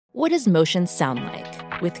What does motion sound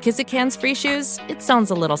like? With Kizik Hands Free Shoes, it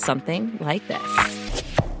sounds a little something like this.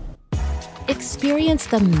 Experience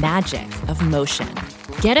the magic of motion.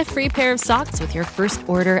 Get a free pair of socks with your first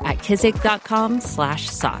order at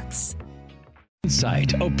kizik.com/socks.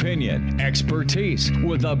 Insight, opinion, expertise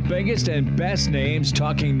with the biggest and best names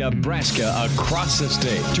talking Nebraska across the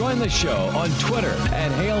state. Join the show on Twitter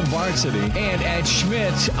at Hail Varsity and at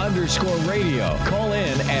Schmitz_radio. Call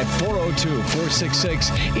in at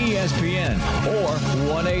 402-466-ESPN or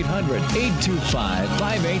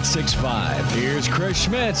 1-800-825-5865. Here's Chris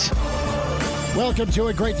Schmitz. Welcome to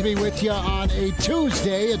it. Great to be with you on a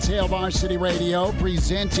Tuesday. It's Hail Varsity Radio,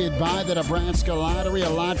 presented by the Nebraska Lottery. A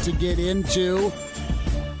lot to get into.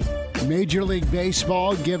 Major League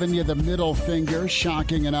Baseball giving you the middle finger,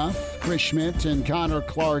 shocking enough. Chris Schmidt and Connor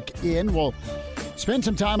Clark in. We'll spend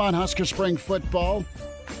some time on Husker Spring football.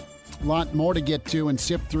 A lot more to get to and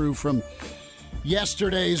sift through from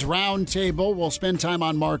yesterday's roundtable. We'll spend time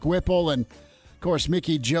on Mark Whipple and, of course,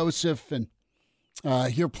 Mickey Joseph, and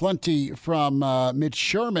hear plenty from Mitch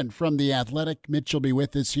Sherman from The Athletic. Mitch will be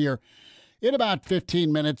with us here in about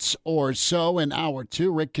 15 minutes or so. In hour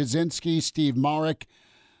two, Rick Kaczynski, Steve Marek.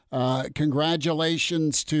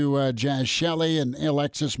 Congratulations to Jazz Shelley and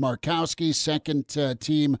Alexis Markowski, second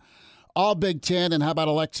team All Big Ten. And how about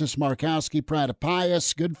Alexis Markowski, Prada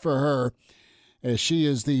Pius? Good for her, as she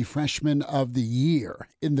is the freshman of the year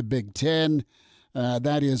in the Big Ten.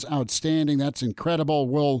 That is outstanding. That's incredible.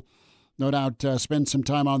 We'll no doubt spend some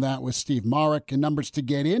time on that with Steve Marek. And numbers to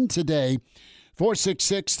get in today,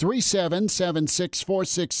 466-3776,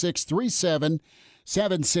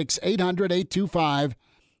 466-3776,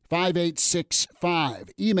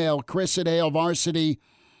 800-825-5865. Email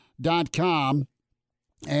chris@hailvarsity.com.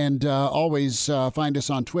 And always find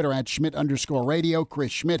us on Twitter at Schmidt_radio,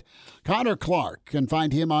 Chris Schmidt. Connor Clark, can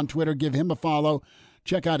find him on Twitter. Give him a follow.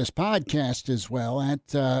 Check out his podcast as well at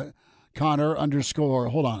Connor_,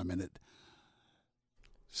 hold on a minute.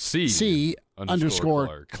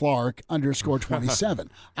 C_Clark_27.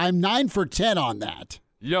 I'm 9 for 10 on that.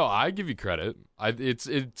 Yo, I give you credit. It's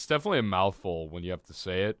definitely a mouthful when you have to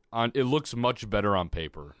say it. It looks much better on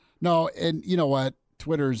paper. No, and you know what?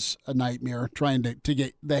 Twitter's a nightmare trying to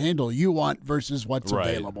get the handle you want versus what's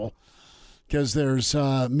available. Because there's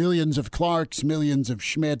millions of Clarks, millions of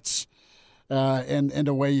Schmitz, and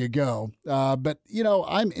away you go. But, you know,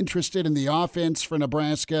 I'm interested in the offense for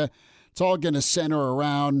Nebraska. It's all going to center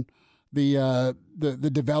around the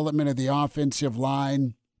development of the offensive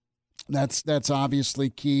line. That's obviously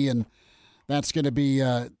key, and that's going to be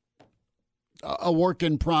a work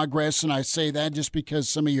in progress. And I say that just because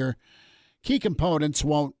some of your key components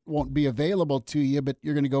won't be available to you, but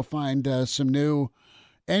you're going to go find some new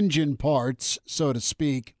engine parts, so to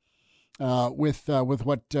speak, with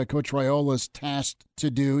what Coach Raiola's tasked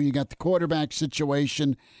to do. You got the quarterback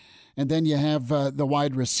situation. And then you have the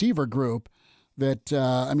wide receiver group that,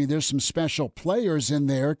 there's some special players in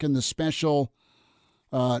there. Can the special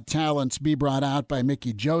talents be brought out by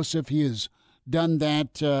Mickey Joseph? He has done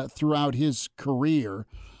that throughout his career.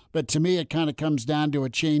 But to me, it kind of comes down to a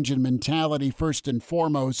change in mentality, first and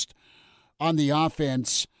foremost, on the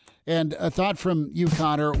offense. And a thought from you,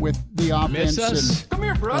 Connor, with the offense. And, come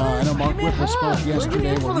here, brother. I know Mark Whipple spoke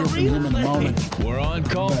yesterday. We'll hear from him in a moment. We're on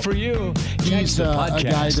call for you. He's a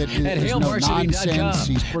guy that is no nonsense.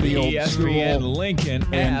 He's pretty old ESPN school. Lincoln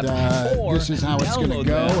And this is how it's going to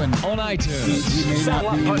go. And on iTunes. he may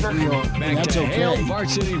not be, that's okay. Hail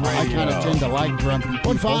Varsity Radio. I kind of tend to like grumpy people.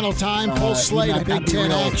 One final time, full slate of Big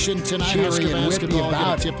Ten action tonight. Husker basketball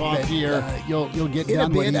about tip off here. You'll get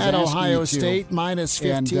done with at Ohio State, minus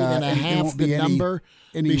 15 and a half, the number.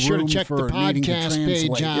 Be sure to check the podcast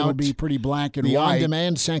page out. It'll be pretty black and the white. The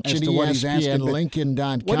on-demand section, What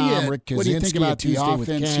ESPNLincoln.com. do you think about the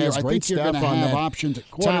offense here? I think you're going to have options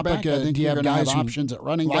at quarterback. I think you're going to have options at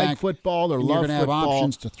running back. Like football or love football. You're going to have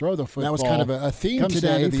options to throw the football. That was kind of a theme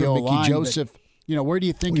today from from Mickey Joseph. You know, where do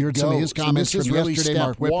you think we heard some of his comments from yesterday,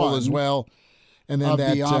 Mark Whipple as well. And then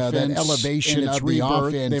that elevation of the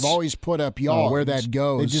offense. They've always put up yards. Where that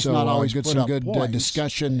goes. They just not always get put some up good points.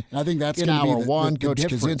 discussion. And I think that's in going to hour be one. the Coach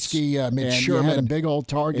difference. Kaczynski, Mitch and Sherman, you had a big old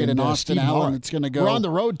target in Austin Allen. It's going to go. We're on the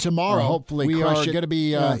road tomorrow. Hopefully, we are going to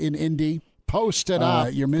be in Indy. Posted up.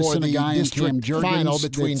 You're missing for a guy in Cam district Jurgens final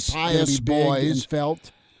between Pius boys and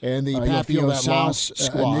Felt. And the Papio South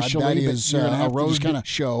squad, that is a road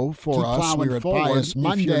show for us. We're at Pius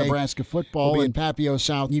Monday. Nebraska football. We'll be in Papio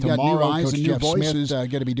South You've tomorrow. got new eyes Coach and new Jeff voices Smith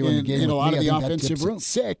going to be doing the game in a lot of the I think offensive room.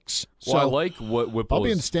 6. Well, I like what Whipple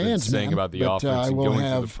is saying about the offense and going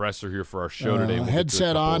through the presser here for our show today. We'll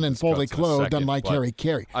headset on and fully clothed, unlike Harry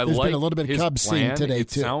Carey. There's been a little bit of Cubs theme today,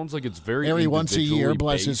 too. It sounds like it's very Every once a year,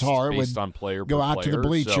 bless his heart, would go out to the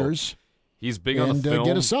bleachers. He's big on the film.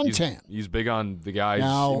 Get a suntan. He's big on the guys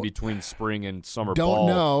now, in between spring and summer ball.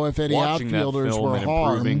 Don't know if any outfielders were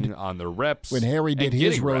harmed on their reps when Harry did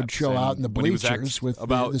his road show out in the bleachers with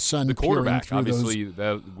the sun the quarterback. Through Obviously,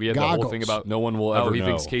 we had the whole thing about no one will ever know. He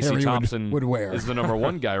thinks Casey Harry Thompson would wear. is the number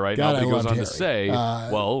one guy right now. But he goes on to say,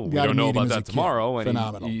 "Well, we don't know about that tomorrow,"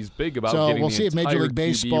 and he's big about getting the entire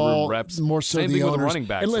QB reps. More so Same the thing with owners. running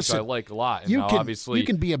backs, which I like a lot. And obviously, you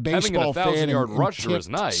can be a baseball fan and rusher is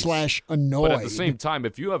nice, /annoyed. But at the same time,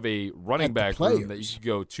 if you have a running back room that you could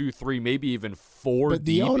go 2, 3, maybe even 4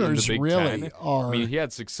 deep in the Big Ten, I mean, he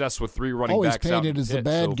had success with 3 running backs out. Always painted as the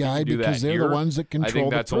bad guy because they're the ones that control the purse strings. I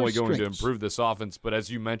think that's only going to improve this offense. But as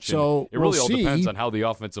you mentioned, it really all depends on how the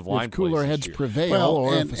offensive line plays. Cooler heads prevail,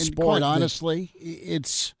 or if a sport, quite honestly,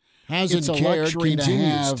 it's a luxury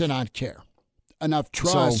to not care. Enough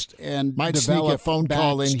trust and might sneak a phone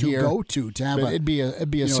call in here to have it'd be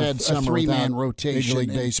a sad summer three-man rotation. Major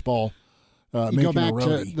League Baseball. You go back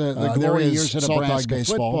to the glory years of Nebraska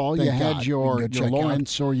football. You had your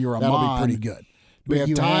Lawrence or your Amon. That'll be pretty good. We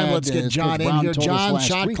have time. Let's get John in here. John,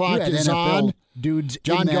 shot clock is on. Dudes,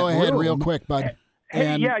 John, go ahead real quick, bud.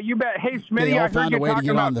 Hey, yeah, you bet. Hey, Smitty, I heard you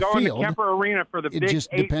talking about going to Kemper Arena for the Big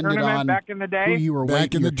 8 tournament back in the day. Who you were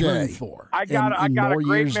back in the day for. I got a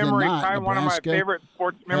great memory. Probably one of my favorite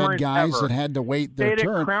sports memories guys ever. that had to wait their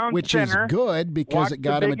turn, which is good because it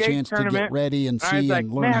got them a chance to get ready and see and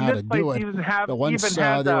learn how to do it. But once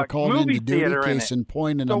they were called into duty, case in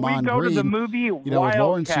point, and Amon Green, with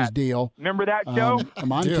Lawrence's deal. Remember that, Joe?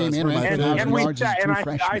 Amon came in about 1,000 yards as a true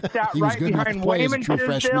freshman. He was good enough to play as a true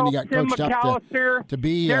freshman. He got coached up to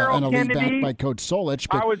be an elite back by Coach Solich,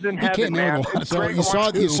 but he came in with a lot of so you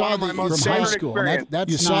saw the from high school.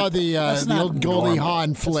 You saw the old Goldie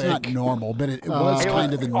Hawn flick. It's not normal, but it was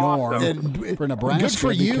kind of the norm for Nebraska. Good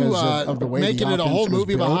for you, of the way making it a whole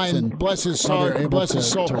movie behind bless his soul,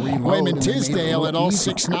 Wayman Tisdale and all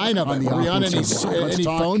 6'9" of them. Were you on any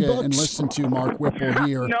phone books? And listen to Mark Whipple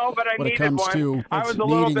here. No, but I when it comes to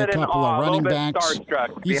needing a couple of running backs.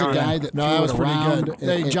 He's a guy that that was pretty good.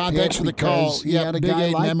 Hey, John, thanks for the call. He had a big guy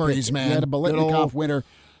 8 memories, man. He had a Biletnikoff winner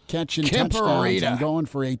catching touchdowns and going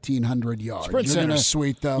for 1,800 yards. Sprint Center's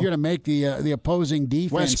sweet, though. You're going to make the opposing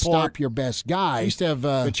defense stop your best guy, used to have,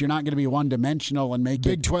 but you're not going to be one-dimensional and make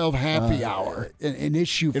Big 12 happy hour. An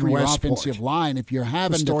issue for your offensive line if you're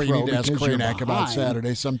having to throw you need to ask Kranak about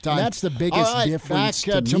Saturday sometime. That's the biggest difference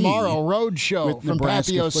back tomorrow, road show from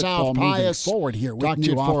Papio South, Pius. Forward here with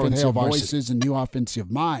new offensive voices and new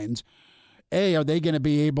offensive minds. Are they going to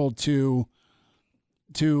be able to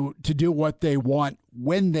do what they want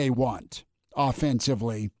when they want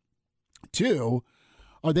offensively? 2,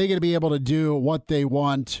 are they going to be able to do what they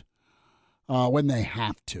want when they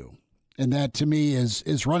have to? And that, to me,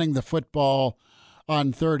 is running the football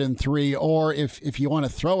on 3rd and 3, or if you want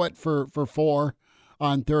to throw it for 4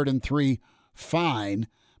 on 3rd and 3, fine,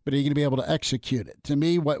 but are you going to be able to execute it? To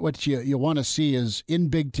me, what you want to see is in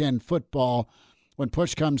Big Ten football, when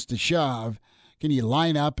push comes to shove, can you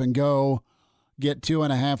line up and go get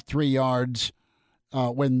 2.5, 3 yards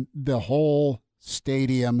when the whole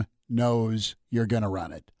stadium knows you're going to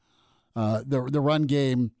run it? The run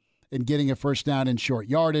game and getting a first down in short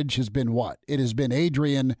yardage has been what? It has been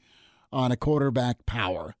Adrian on a quarterback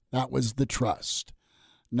power. That was the trust.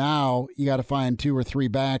 Now you got to find 2 or 3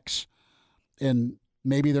 backs, and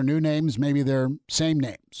maybe they're new names, maybe they're same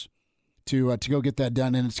names, to go get that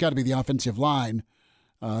done. And it's got to be the offensive line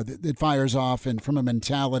that fires off and from a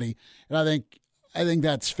mentality. And I think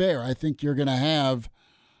that's fair. I think you're going to have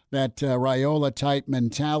that Raiola-type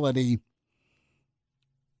mentality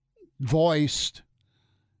voiced,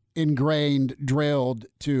 ingrained, drilled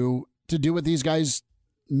to do what these guys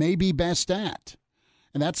may be best at,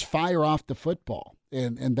 and that's fire off the football.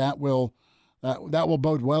 And that will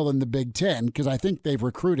bode well in the Big Ten because I think they've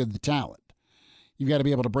recruited the talent. You've got to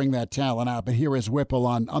be able to bring that talent out. But here is Whipple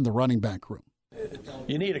on the running back room.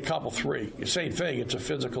 You need a couple 3. Same thing. It's a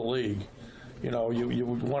physical league. You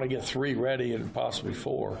want to get 3 ready and possibly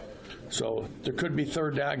 4. So there could be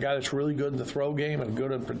third down guy that's really good in the throw game and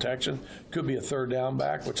good in protection. Could be a third down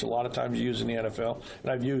back, which a lot of times you use in the NFL,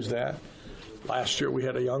 and I've used that. Last year we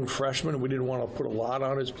had a young freshman. We didn't want to put a lot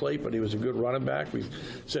on his plate, but he was a good running back. We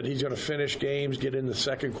said he's going to finish games, get in the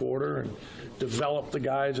second quarter, and develop the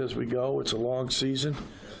guys as we go. It's a long season.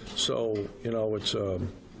 So, it's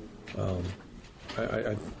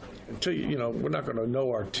until we're not going to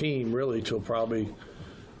know our team really till probably,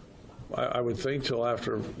 I would think, till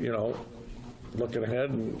after, looking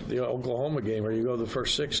ahead in the Oklahoma game, or you go the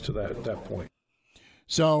first 6 to that point.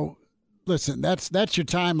 So, listen, that's your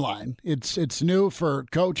timeline. It's new for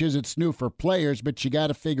coaches, it's new for players, but you got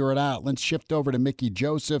to figure it out. Let's shift over to Mickey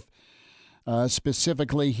Joseph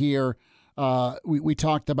specifically here. We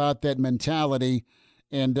talked about that mentality,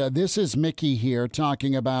 and this is Mickey here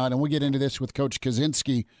talking about, and we'll get into this with Coach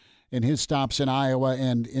Kaczynski in his stops in Iowa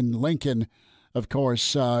and in Lincoln, of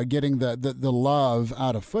course, getting the love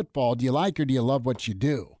out of football. Do you like or do you love what you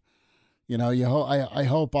do? I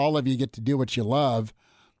hope all of you get to do what you love.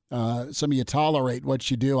 Some of you tolerate what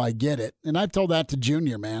you do. I get it. And I've told that to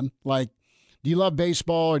Junior, man. Like, do you love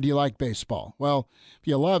baseball or do you like baseball? Well, if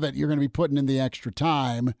you love it, you're going to be putting in the extra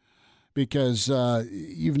time because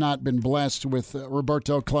you've not been blessed with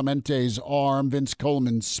Roberto Clemente's arm, Vince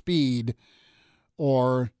Coleman's speed,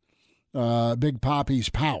 or Big Papi's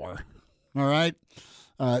power. All right?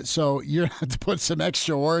 So you're going to have to put some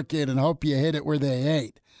extra work in and hope you hit it where they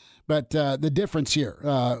ain't. But the difference here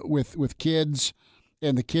with kids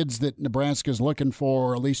and the kids that Nebraska's looking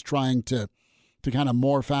for, or at least trying to kind of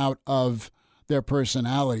morph out of their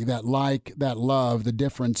personality, that love, the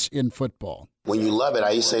difference in football. When you love it,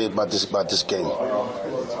 I used to say about this game,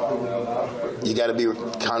 you got to be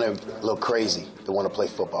kind of a little crazy to want to play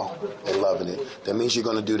football and loving it. That means you're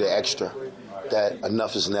going to do the extra. That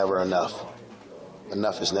enough is never enough.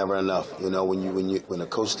 Enough is never enough. When a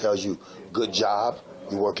coach tells you good job,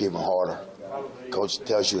 you work even harder. Coach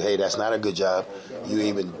tells you, hey, that's not a good job, you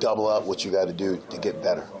even double up what you got to do to get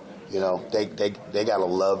better. They got to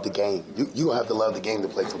love the game. You're going to have to love the game to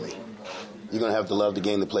play for me. You're going to have to love the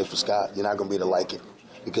game to play for Scott. You're not going to be able to like it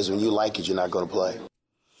because when you like it, you're not going to play.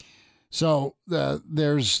 So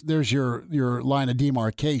there's your line of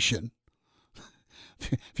demarcation.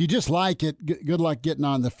 If you just like it, good luck getting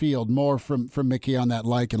on the field. More from Mickey on that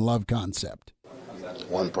like and love concept.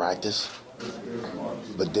 One practice.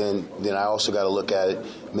 But then I also got to look at it.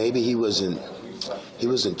 Maybe he wasn't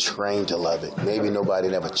trained to love it. Maybe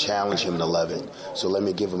nobody ever challenged him to love it. So let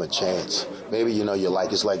me give him a chance. Maybe you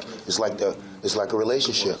like it's like a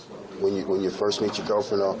relationship. When you first meet your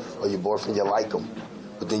girlfriend or your boyfriend, you like them,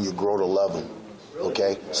 but then you grow to love them.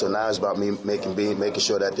 Okay, so now it's about me making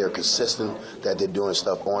sure that they're consistent, that they're doing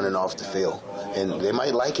stuff on and off the field, and they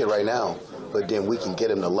might like it right now. But then we can get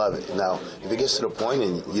them to love it. Now, if it gets to the point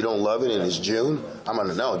and you don't love it and it's June, I'm going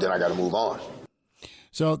to know. Then I got to move on.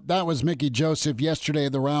 So that was Mickey Joseph yesterday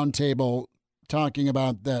at the round table talking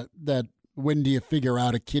about that when do you figure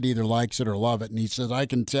out a kid either likes it or love it? And he says, I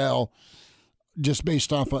can tell just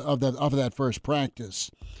based off of that first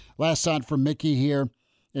practice. Last thought from Mickey here,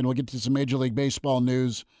 and we'll get to some Major League Baseball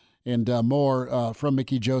news and more from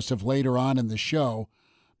Mickey Joseph later on in the show.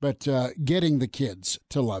 But getting the kids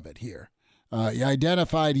to love it here. You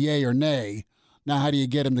identified yay or nay. Now, how do you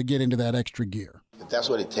get him to get into that extra gear? If that's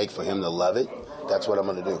what it takes for him to love it, that's what I'm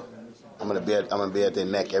going to do. I'm going to be at their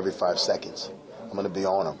neck every 5 seconds. I'm going to be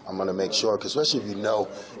on them. I'm going to make sure, because especially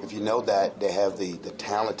if you know that they have the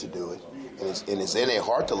talent to do it, and it's in their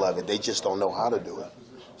heart to love it, they just don't know how to do it.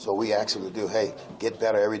 So we ask them to do, hey, get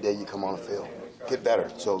better every day you come on the field. Get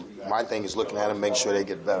better. So my thing is looking at them, make sure they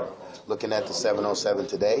get better. Looking at the 707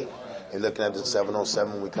 today, and looking at the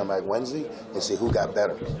 707 when we come back Wednesday and see who got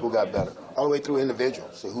better. All the way through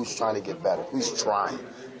individual. See who's trying to get better. Who's trying,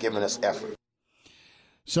 giving us effort.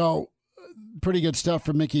 So pretty good stuff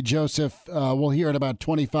from Mickey Joseph. We'll hear in about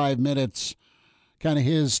 25 minutes kind of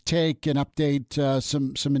his take and update,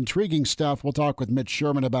 some intriguing stuff we'll talk with Mitch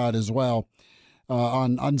Sherman about as well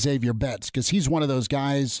on Xavier Betts, because he's one of those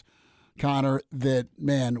guys, Connor, that,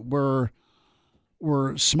 man,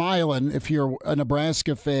 we're smiling if you're a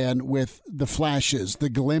Nebraska fan with the flashes, the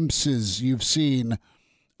glimpses you've seen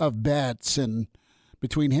of Betts. And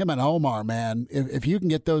between him and Omar, man, if you can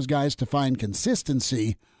get those guys to find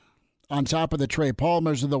consistency on top of the Trey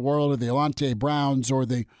Palmers of the world or the Alante Browns or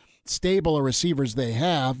the stable of receivers they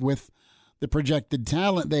have with the projected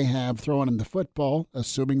talent they have throwing in the football,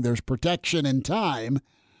 assuming there's protection in time,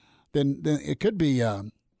 then it could be a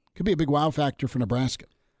big wow factor for Nebraska.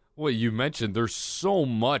 Well, you mentioned there's so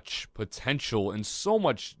much potential and so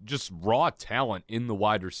much just raw talent in the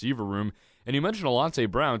wide receiver room. And you mentioned Alante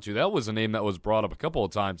Brown, too. That was a name that was brought up a couple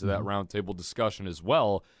of times in that roundtable discussion as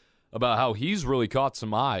well, about how he's really caught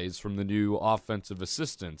some eyes from the new offensive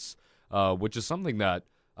assistants, which is something that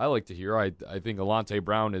I like to hear. I think Alante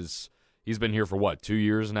Brown he's been here for 2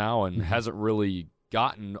 years now and hasn't really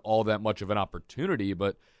gotten all that much of an opportunity,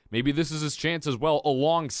 but maybe this is his chance as well,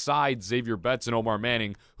 alongside Xavier Betts and Omar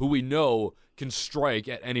Manning, who we know can strike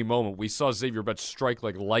at any moment. We saw Xavier Betts strike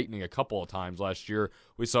like lightning a couple of times last year.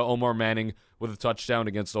 We saw Omar Manning with a touchdown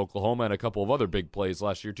against Oklahoma and a couple of other big plays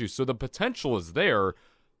last year too. So the potential is there.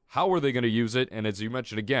 How are they going to use it? And as you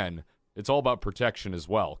mentioned again, it's all about protection as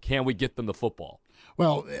well. Can we get them the football?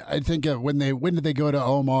 Well, I think when did they go to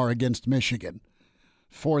Omar against Michigan?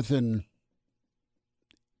 4th and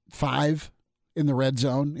 5 in the red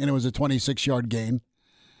zone, and it was a 26-yard gain.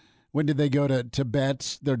 When did they go to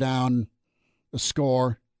Betts? They're down a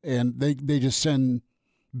score, and they just send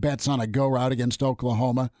Betts on a go route against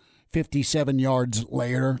Oklahoma 57 yards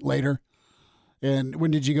later. And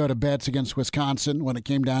when did you go to Betts against Wisconsin when it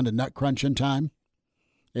came down to nut crunching time?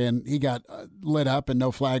 And he got lit up and no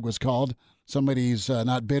flag was called. Somebody's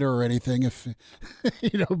not bitter or anything. If,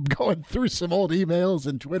 going through some old emails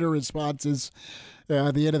and Twitter responses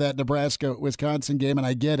at the end of that Nebraska-Wisconsin game, and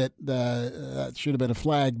I get it, that should have been a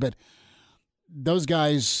flag, but those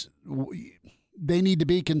guys, they need to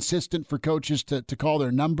be consistent for coaches to call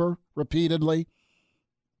their number repeatedly,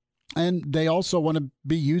 and they also want to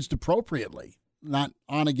be used appropriately, not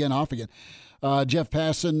on again, off again. Jeff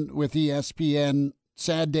Passan with ESPN,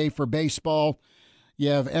 sad day for baseball. You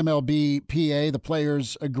have MLB PA. The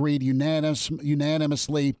players agreed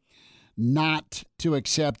unanimously not to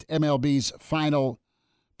accept MLB's final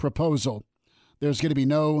proposal. There's going to be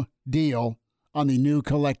no deal on the new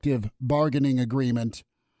collective bargaining agreement.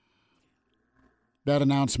 That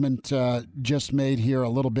announcement just made here a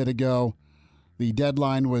little bit ago. The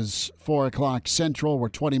deadline was 4 o'clock Central. We're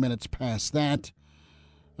 20 minutes past that.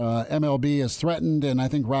 MLB is threatened, and I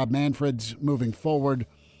think Rob Manfred's moving forward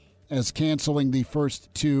as canceling the first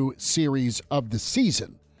 2 series of the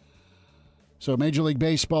season. So Major League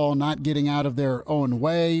Baseball not getting out of their own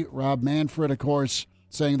way. Rob Manfred, of course,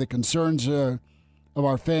 saying the concerns of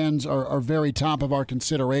our fans are very top of our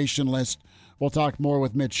consideration list. We'll talk more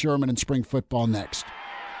with Mitch Sherman in spring football next.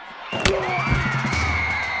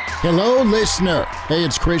 Hello, listener. Hey,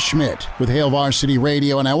 it's Chris Schmidt with Hail Varsity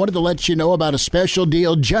Radio, and I wanted to let you know about a special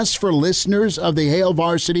deal just for listeners of the Hail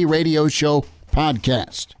Varsity Radio Show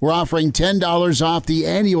podcast. We're offering $10 off the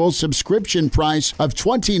annual subscription price of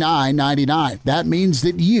 $29.99. That means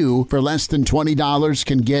that you, for less than $20,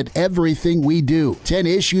 can get everything we do. 10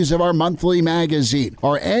 issues of our monthly magazine,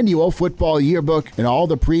 our annual football yearbook, and all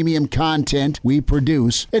the premium content we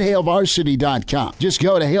produce at HailVarsity.com. Just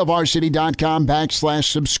go to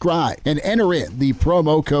HailVarsity.com/subscribe and enter in the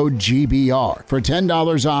promo code GBR for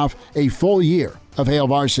 $10 off a full year of Hail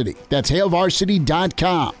Varsity. That's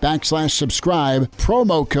HailVarsity.com/subscribe,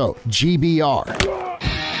 promo code GBR.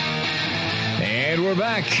 And we're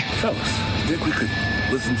back. Fellas, think we could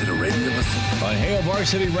listen to the radio on Hail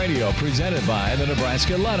Varsity Radio, presented by the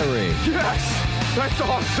Nebraska Lottery. Yes! That's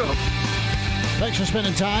awesome! Thanks for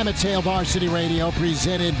spending time. It's Hail Varsity Radio,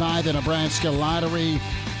 presented by the Nebraska Lottery.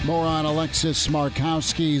 More on Alexis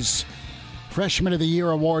Markowski's Freshman of the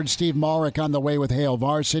Year award. Steve Maurick on the way with Hail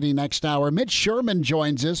Varsity next hour. Mitch Sherman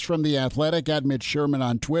joins us from The Athletic, at Mitch Sherman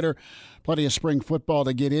on Twitter. Plenty of spring football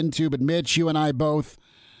to get into. But, Mitch, you and I both,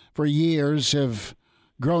 for years, have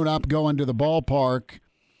grown up going to the ballpark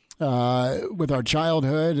with our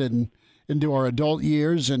childhood and into our adult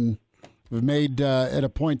years. And we've made it a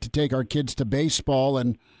point to take our kids to baseball.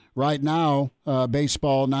 And right now,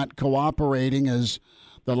 baseball not cooperating as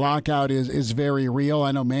the lockout is very real.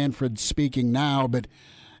 I know Manfred's speaking now, but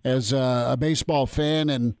as a baseball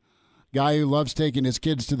fan and guy who loves taking his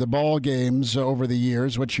kids to the ball games over the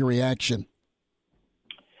years, what's your reaction?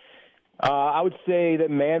 I would say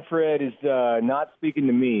that Manfred is not speaking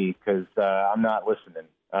to me because I'm not listening.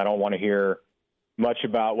 I don't want to hear much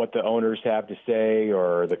about what the owners have to say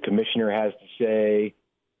or the commissioner has to say,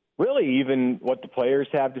 really even what the players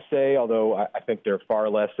have to say, although I think they're far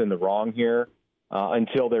less in the wrong here.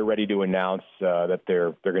 Until they're ready to announce that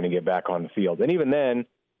they're going to get back on the field. And even then,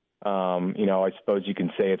 I suppose you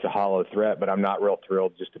can say it's a hollow threat, but I'm not real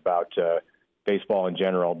thrilled just about baseball in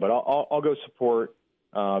general. But I'll go support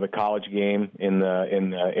the college game in the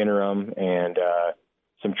interim and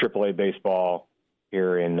some AAA baseball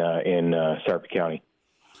here in Sarpy County.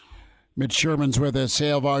 Mitch Sherman's with us,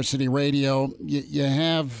 Hail Varsity Radio. You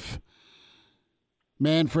have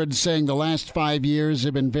Manfred saying the last 5 years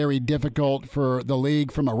have been very difficult for the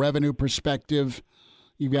league from a revenue perspective.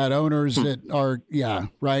 You've got owners that are,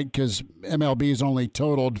 right, because MLB's only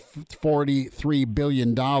totaled $43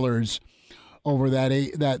 billion over that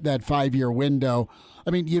 5-year window. I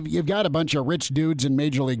mean, you've got a bunch of rich dudes in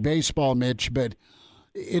Major League Baseball, Mitch, but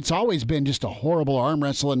it's always been just a horrible arm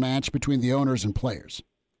wrestling match between the owners and players.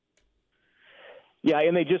 Yeah,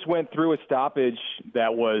 and they just went through a stoppage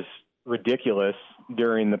that was ridiculous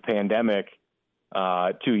during the pandemic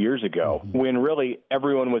 2 years ago, when really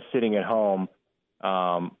everyone was sitting at home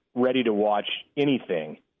ready to watch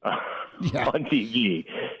anything on TV,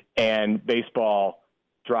 and baseball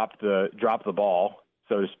dropped the ball,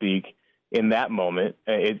 so to speak, in that moment.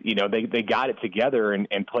 They got it together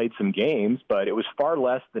and played some games, but it was far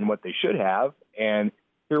less than what they should have. And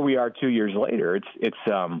here we are 2 years later. It's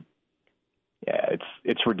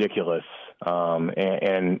ridiculous.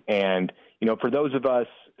 And for those of us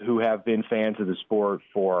who have been fans of the sport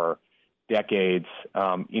for decades,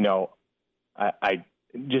 I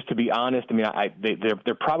just to be honest,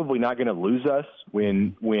 they're probably not going to lose us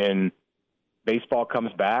when baseball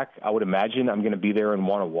comes back. I would imagine I'm going to be there and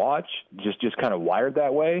want to watch, just kind of wired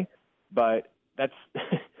that way. But that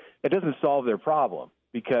doesn't solve their problem,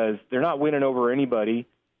 because they're not winning over anybody,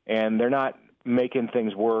 and they're not making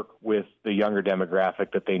things work with the younger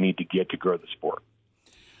demographic that they need to get to grow the sport.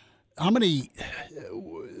 The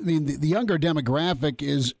younger demographic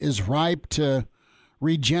is ripe to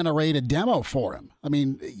regenerate a demo for him. I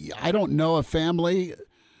mean, I don't know a family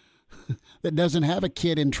that doesn't have a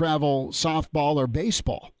kid in travel softball or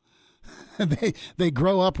baseball. They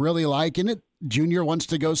grow up really liking it. Junior wants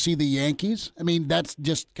to go see the Yankees. I mean, that's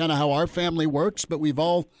just kind of how our family works, but we've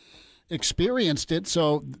all experienced it,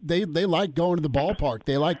 so they like going to the ballpark.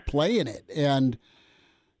 They like playing it, and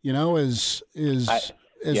I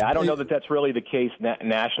don't know that that's really the case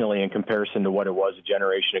nationally in comparison to what it was a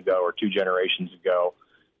generation ago or two generations ago.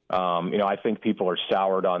 I think people are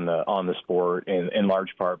soured on the sport in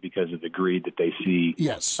large part because of the greed that they see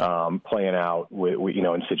playing out with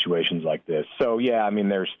in situations like this. So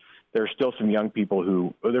there's still some young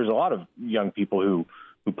people there's a lot of young people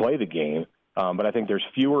who play the game. But I think there's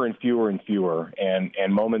fewer and fewer and fewer,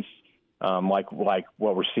 and moments like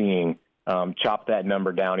what we're seeing chop that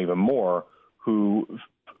number down even more, who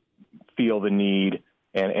feel the need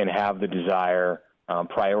and have the desire,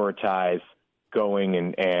 prioritize going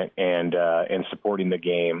and supporting the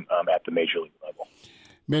game at the major league level.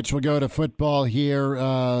 Mitch, we'll go to football here.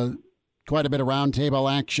 Quite a bit of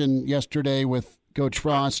roundtable action yesterday with Coach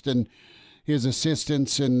Frost and his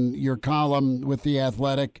assistants, and your column with The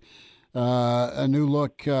Athletic. A new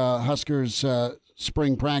look, Huskers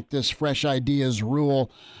spring practice, fresh ideas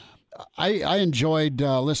rule. I enjoyed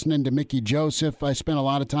listening to Mickey Joseph. I spent a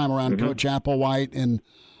lot of time around Coach Applewhite and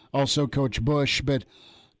also Coach Bush. But,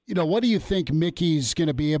 what do you think Mickey's going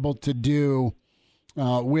to be able to do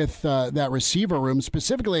with that receiver room,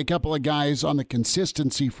 specifically a couple of guys on the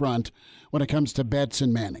consistency front when it comes to Betts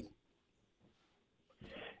and Manning?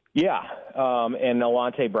 Yeah, and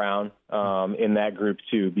Alante Brown in that group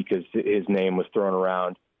too, because his name was thrown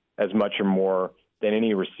around as much or more than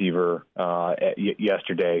any receiver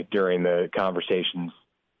yesterday during the conversations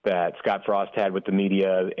that Scott Frost had with the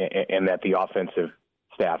media and that the offensive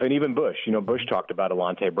staff, and even Bush. Bush talked about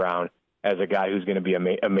Alante Brown as a guy who's going to be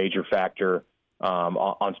a major factor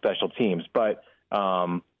on special teams. But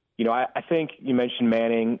I think you mentioned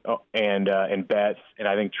Manning and Betts, and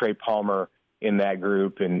I think Trey Palmer in that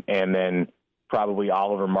group, and then probably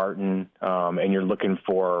Oliver Martin, and you're looking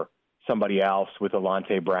for somebody else with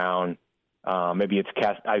Alante Brown. Maybe it's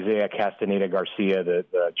Isaiah Castaneda-Garcia,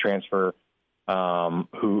 the transfer,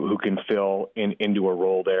 who can fill into a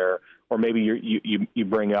role there. Or maybe you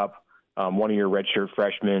bring up one of your redshirt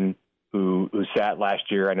freshmen who sat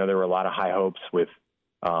last year. I know there were a lot of high hopes with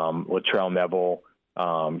Latrell Neville,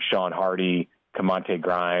 Sean Hardy, Camonte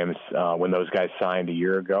Grimes when those guys signed a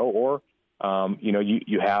year ago. Or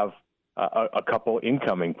you have a couple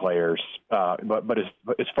incoming players, but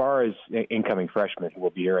as far as incoming freshmen who will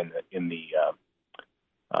be here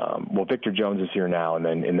Victor Jones is here now, and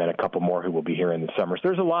then a couple more who will be here in the summer. So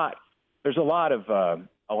there's a lot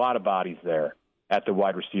of bodies there at the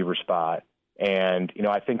wide receiver spot, and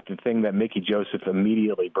I think the thing that Mickey Joseph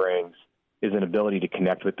immediately brings is an ability to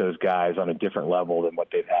connect with those guys on a different level than what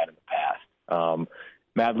they've had in the past.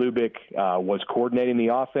 Matt Lubick was coordinating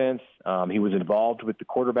the offense. He was involved with the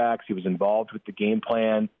quarterbacks. He was involved with the game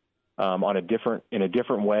plan in a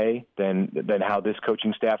different way than how this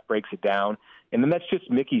coaching staff breaks it down. And then that's just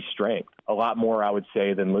Mickey's strength. A lot more, I would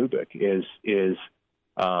say, than Lubick is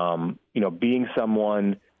being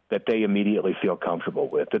someone that they immediately feel comfortable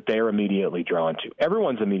with, that they're immediately drawn to.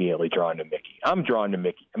 Everyone's immediately drawn to Mickey. I'm drawn to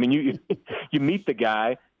Mickey. I mean, you meet the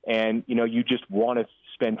guy, and you just want to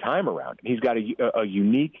spend time around him. He's got a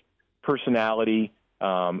unique personality,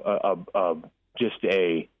 just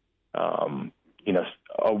a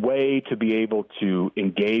way to be able to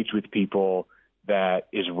engage with people that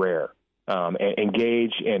is rare.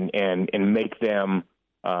 Engage and make them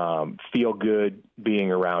feel good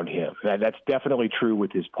being around him. That's definitely true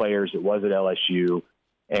with his players. It was at LSU,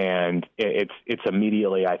 and it's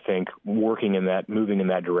immediately, I think, moving in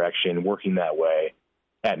that direction, working that way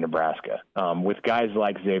at Nebraska, with guys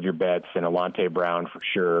like Xavier Betts and Alante Brown for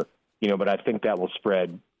sure. But I think that will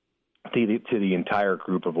spread to the entire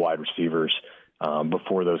group of wide receivers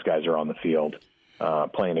before those guys are on the field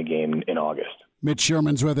playing a game in August. Mitch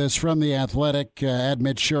Sherman's with us from The Athletic. At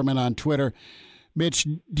Mitch Sherman on Twitter. Mitch,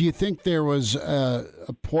 do you think there was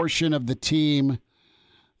a portion of the team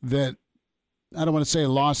that, I don't want to say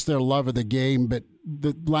lost their love of the game, but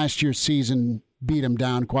the last year's season beat them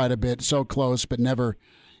down quite a bit, so close, but never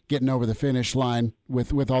getting over the finish line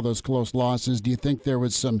with all those close losses? Do you think there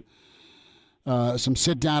was some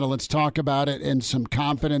sit down and let's talk about it, and some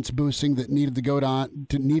confidence boosting that needed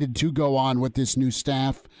to go on with this new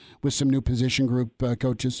staff, with some new position group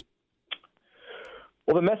coaches?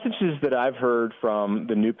 Well, the messages that I've heard from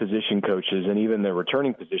the new position coaches and even the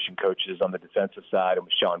returning position coaches on the defensive side and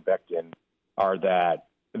with Sean Beckton are that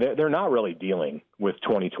they're not really dealing with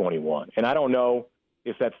 2021. And I don't know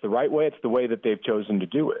if that's the right way. It's the way that they've chosen to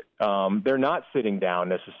do it. They're not sitting down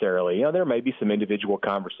necessarily. There may be some individual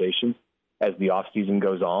conversations as the offseason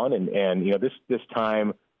goes on. And this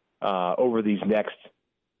time over these next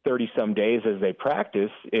 30-some days as they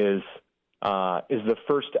practice is the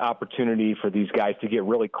first opportunity for these guys to get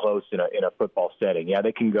really close in a football setting. Yeah,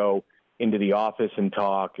 they can go into the office and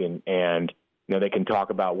talk and they can talk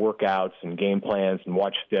about workouts and game plans and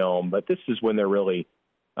watch film, but this is when they're really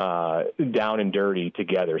down and dirty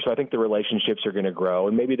together. So I think the relationships are going to grow,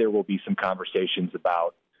 and maybe there will be some conversations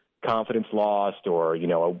about confidence lost or,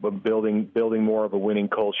 building more of a winning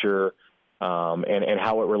culture and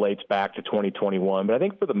how it relates back to 2021. But I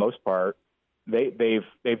think for the most part, they've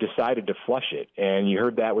decided to flush it. And you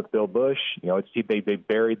heard that with Bill Busch. They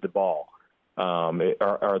buried the ball,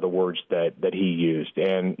 are the words that he used.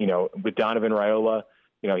 And, with Donovan Raiola,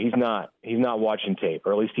 he's not watching tape,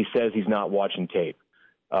 or at least he says he's not watching tape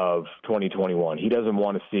of 2021. He doesn't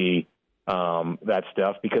want to see that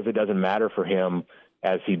stuff because it doesn't matter for him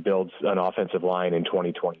as he builds an offensive line in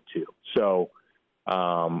 2022. So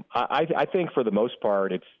I think for the most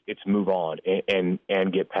part, it's move on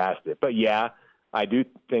and get past it. But yeah, I do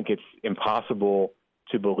think it's impossible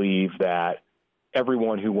to believe that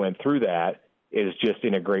everyone who went through that is just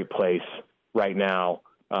in a great place right now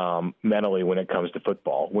mentally when it comes to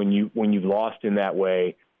football. When you've lost in that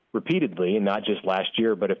way repeatedly, and not just last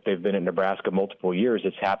year, but if they've been at Nebraska multiple years,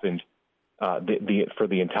 it's happened for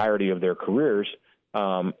the entirety of their careers.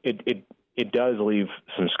 It does leave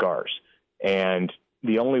some scars. And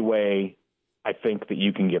the only way I think that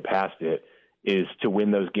you can get past it is to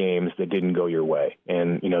win those games that didn't go your way.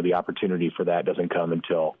 And, the opportunity for that doesn't come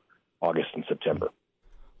until August and September.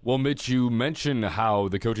 Well, Mitch, you mentioned how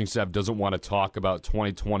the coaching staff doesn't want to talk about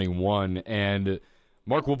 2021, and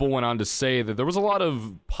Mark Whipple went on to say that there was a lot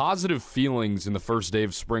of positive feelings in the first day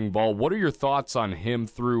of spring ball. What are your thoughts on him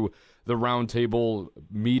through the roundtable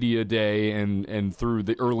media day and through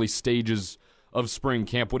the early stages of spring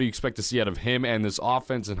camp? What do you expect to see out of him and this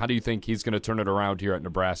offense, and how do you think he's going to turn it around here at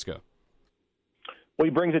Nebraska? Well, he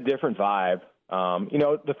brings a different vibe.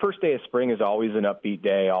 The first day of spring is always an upbeat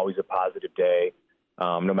day, always a positive day,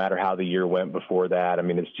 no matter how the year went before that. I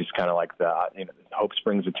mean, it's just kind of like hope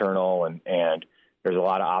springs eternal, and there's a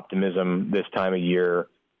lot of optimism this time of year.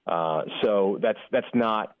 So that's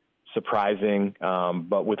not surprising.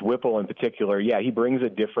 But with Whipple in particular, yeah, he brings a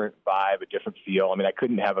different vibe, a different feel. I mean, I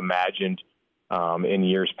couldn't have imagined in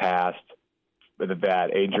years past that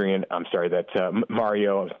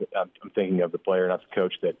Mario, I'm thinking of the player, not the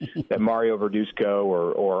coach, that Mario Verduzco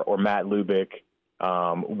or Matt Lubick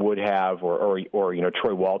would have, or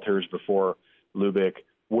Troy Walters before Lubick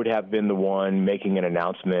would have been the one making an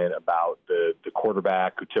announcement about the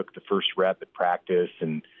quarterback who took the first rep at practice,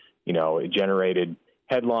 and it generated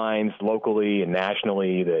headlines locally and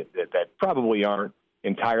nationally that probably aren't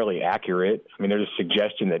entirely accurate. I mean, there's a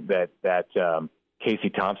suggestion that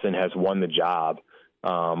Casey Thompson has won the job,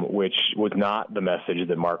 which was not the message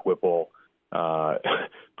that Mark Whipple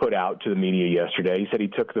put out to the media yesterday. He said he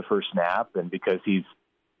took the first snap, and because he's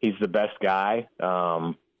the best guy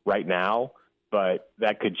right now, but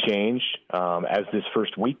that could change as this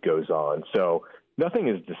first week goes on. So nothing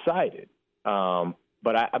is decided.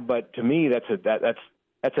 But to me, that's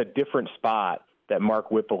a different spot that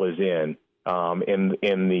Mark Whipple is in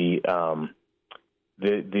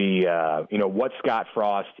what Scott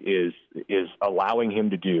Frost is allowing him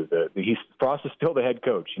to do. Frost is still the head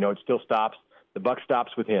coach. It still stops. The buck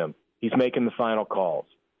stops with him. He's making the final calls.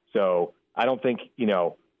 So I don't think,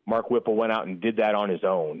 Mark Whipple went out and did that on his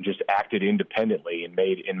own, just acted independently and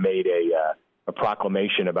made a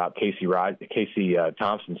proclamation about Casey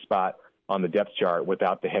Thompson's spot on the depth chart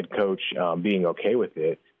without the head coach being okay with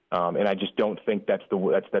it. And I just don't think I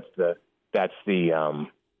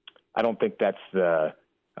don't think that's the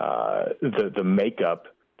makeup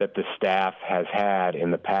that the staff has had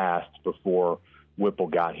in the past before Whipple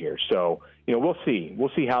got here. So, we'll see.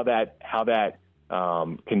 We'll see how that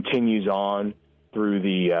continues on through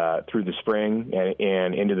the spring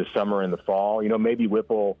and into the summer and the fall. Maybe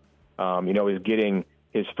Whipple, is getting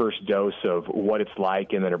his first dose of what it's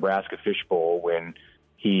like in the Nebraska Fishbowl when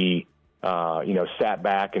he, sat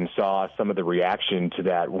back and saw some of the reaction to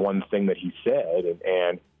that one thing that he said,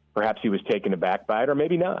 and perhaps he was taken aback by it, or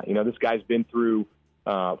maybe not. This guy's been through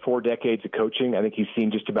 4 decades of coaching. I think he's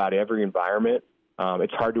seen just about every environment.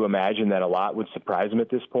 It's hard to imagine that a lot would surprise him at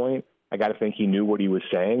this point. I got to think he knew what he was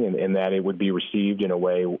saying, and that it would be received in a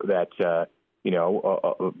way that,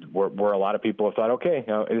 where a lot of people have thought, okay,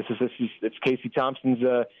 it's Casey Thompson's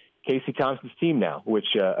team now, which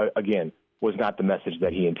again was not the message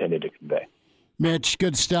that he intended to convey. Mitch,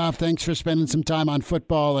 good stuff. Thanks for spending some time on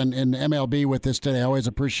football and MLB with us today. I always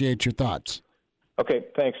appreciate your thoughts. Okay,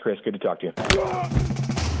 thanks, Chris. Good to talk to you.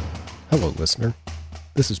 Hello, listener.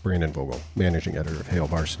 This is Brandon Vogel, managing editor of Hail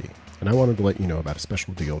Varsity, and I wanted to let you know about a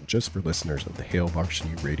special deal just for listeners of the Hail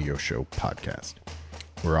Varsity Radio Show podcast.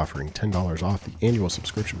 We're offering $10 off the annual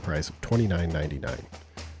subscription price of $29.99.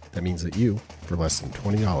 That means that you, for less than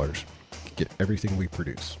 $20, get everything we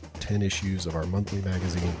produce, 10 issues of our monthly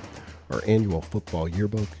magazine, our annual football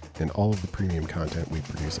yearbook, and all of the premium content we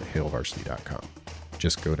produce at HailVarsity.com.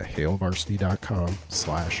 Just go to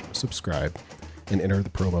HailVarsity.com/subscribe and enter the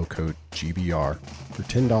promo code GBR for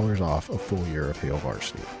 $10 off a full year of Hail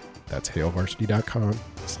Varsity. That's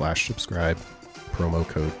HailVarsity.com/subscribe, promo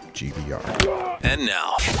code GBR. And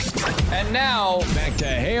now, back to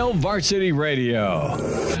Hail Varsity Radio.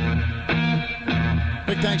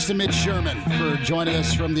 Big thanks to Mitch Sherman for joining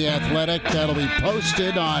us from The Athletic. That'll be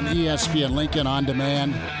posted on ESPN Lincoln On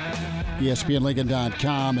Demand,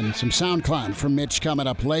 ESPNLincoln.com, and some SoundCloud from Mitch coming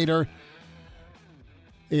up later.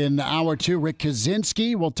 In hour 2, Rick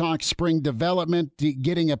Kaczynski will talk spring development,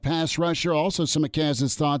 getting a pass rusher. Also, some of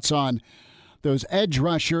Kaz's thoughts on those edge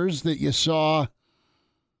rushers that you saw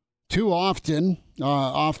too often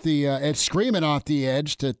screaming off the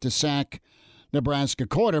edge to sack Nebraska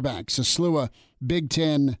quarterbacks. A slew of Big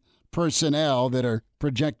Ten personnel that are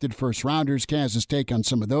projected first-rounders. Kaz's take on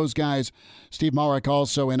some of those guys. Steve Maurick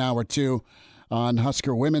also in hour 2 on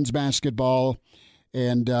Husker women's basketball.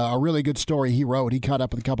 And a really good story he wrote. He caught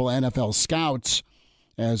up with a couple of NFL scouts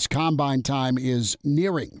as combine time is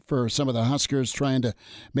nearing for some of the Huskers trying to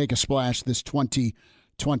make a splash this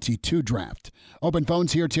 2022 draft. Open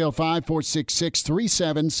phones here till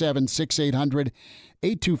 5-466-377-6800,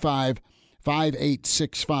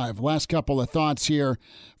 825-5865. Last couple of thoughts here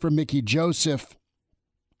from Mickey Joseph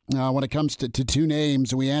when it comes to 2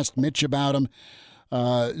 names. We asked Mitch about them.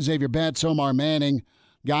 Xavier Betts, Omar Manning.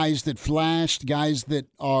 Guys that flashed, guys that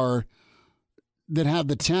have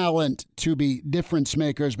the talent to be difference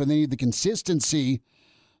makers, but they need the consistency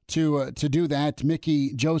to do that.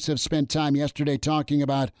 Mickey Joseph spent time yesterday talking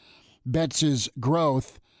about Betts'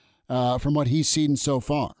 growth from what he's seen so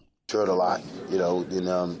far. Matured a lot,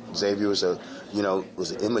 Xavier was an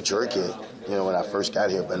immature kid, when I first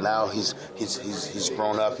got here, but now he's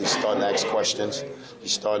grown up. He's starting to ask questions.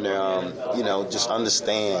 He's starting to, just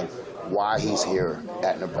understand why he's here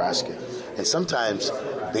at Nebraska. And sometimes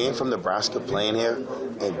being from Nebraska, playing here,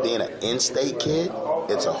 and being an in-state kid,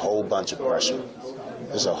 it's a whole bunch of pressure.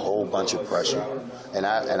 There's a whole bunch of pressure. And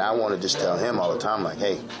I want to just tell him all the time, like,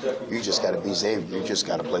 hey, you just got to be Xavier. You just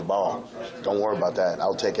got to play ball. Don't worry about that.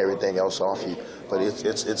 I'll take everything else off you. But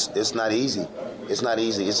it's not easy. It's not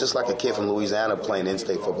easy. It's just like a kid from Louisiana playing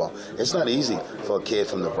in-state football. It's not easy for a kid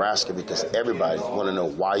from Nebraska because everybody want to know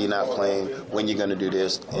why you're not playing, when you're going to do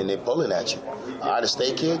this, and they're pulling at you.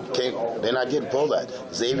 Out-of-state kid, they're not getting pulled at.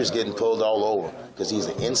 Xavier's getting pulled all over because he's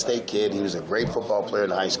an in-state kid. He was a great football player in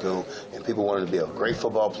high school, and people wanted to be a great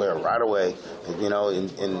football player right away. And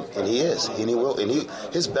he is, and he will. And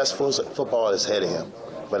his best football is ahead of him.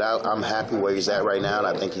 But I'm happy where he's at right now, and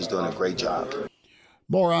I think he's doing a great job.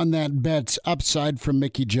 More on that Betts upside from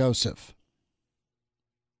Mickey Joseph.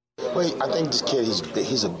 Well, I think this kid,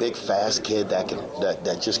 he's a big, fast kid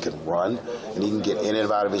that just can run, and he can get in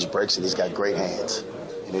and out of his breaks, and he's got great hands.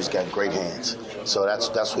 So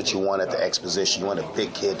that's what you want at the X position. You want a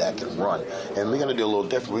big kid that can run. And we're going to do a little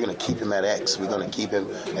different. We're going to keep him at X. We're going to keep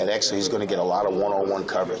him at X, so he's going to get a lot of one-on-one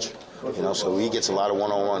coverage. So when he gets a lot of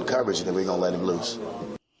one-on-one coverage, then we're going to let him loose.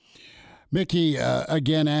 Mickey,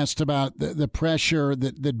 again, asked about the pressure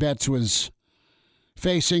that Betts was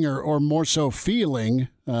facing or more so feeling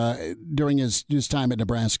during his time at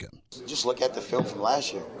Nebraska. Just look at the film from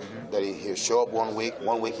last year. That he'll show up 1 week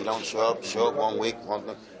he don't show up 1 week.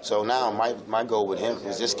 So now my goal with him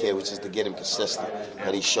is this kid, which is to get him consistent,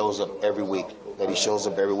 that he shows up every week. And he's going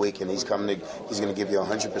to give you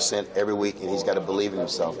 100% every week, and he's got to believe in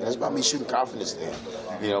himself. And it's about me shooting confidence to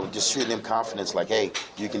him. Just shooting him confidence like, hey,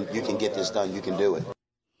 you can get this done, you can do it.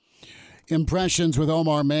 Impressions with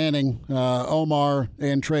Omar Manning. Omar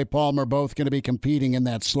and Trey Palmer both going to be competing in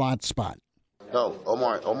that slot spot. No,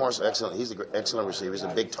 Omar's excellent. He's an excellent receiver. He's a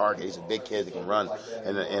big target. He's a big kid that can run.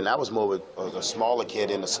 And I was more with a smaller kid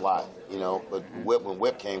in the slot, But when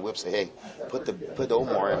Whip came, Whip said, hey, put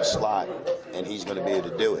Omar in the slot, and he's going to be able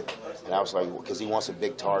to do it. And I was like, because he wants a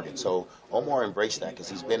big target. So Omar embraced that because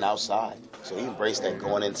he's been outside. So he embraced that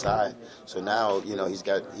going inside. So now, he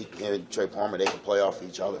and Trey Palmer, they can play off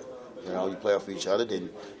each other. You play off each other, then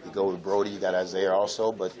you go with Brody, you got Isaiah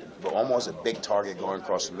also, but Omar's a big target going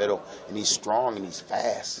across the middle, and he's strong and he's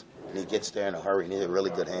fast, and he gets there in a hurry, and he has really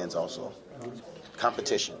good hands also.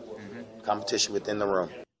 Competition within the room.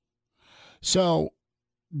 So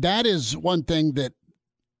that is one thing that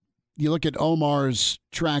you look at Omar's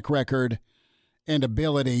track record and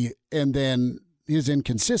ability and then his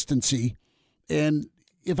inconsistency, and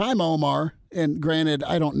if I'm Omar, and granted,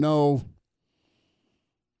 I don't know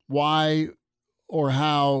why or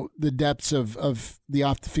how the depths of the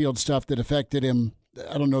off-the-field stuff that affected him,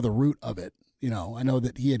 I don't know the root of it. I know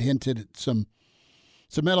that he had hinted at some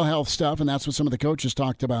mental health stuff, and that's what some of the coaches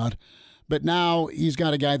talked about. But now he's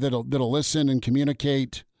got a guy that'll listen and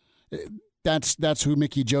communicate. That's who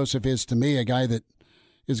Mickey Joseph is to me, a guy that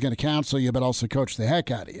is going to counsel you but also coach the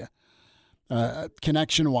heck out of you.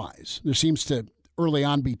 Connection-wise, there seems to early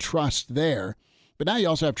on be trust there. But now you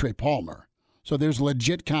also have Trey Palmer. So there's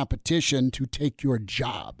legit competition to take your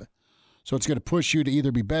job. So it's going to push you to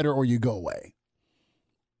either be better or you go away.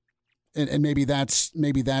 And maybe that's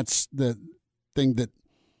the thing that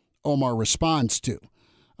Omar responds to.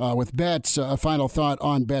 With Betts, a final thought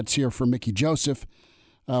on Betts here from Mickey Joseph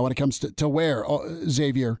when it comes to where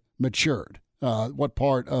Xavier matured. What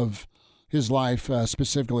part of his life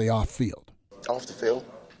specifically off field? Off the field,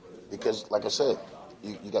 because like I said,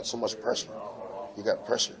 you got so much pressure. You got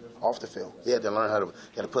pressure off the field. He had to learn how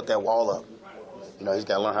to put that wall up. He's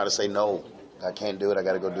got to learn how to say no. I can't do it. I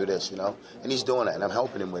got to go do this. And he's doing that, and I'm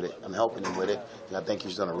helping him with it. And I think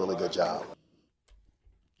he's done a really good job.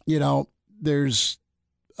 There's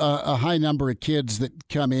a high number of kids that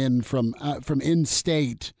come in from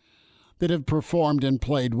in-state that have performed and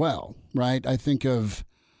played well, right? I think of,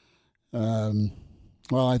 the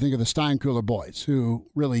Steinkuhler boys who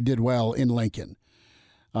really did well in Lincoln.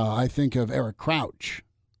 I think of Eric Crouch.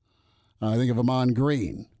 I think of Amon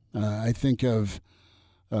Green. I think of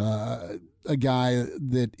a guy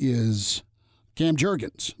that is Cam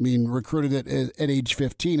Jurgens. Recruited at age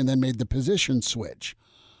 15 and then made the position switch.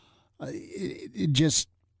 It just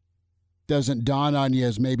doesn't dawn on you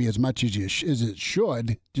as much as it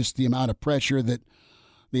should, just the amount of pressure that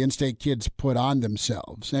the in-state kids put on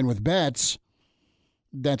themselves. And with Betts,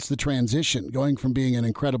 that's the transition, going from being an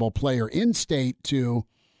incredible player in-state to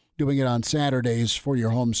doing it on Saturdays for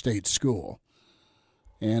your home state school.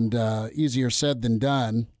 And easier said than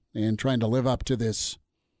done, and trying to live up to this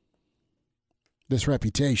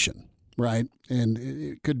reputation, right? And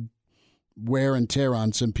it could wear and tear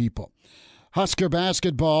on some people. Husker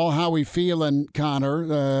basketball, how we feeling,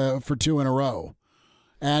 Connor, for 2 in a row?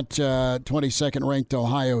 At 22nd ranked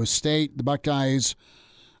Ohio State, the Buckeyes,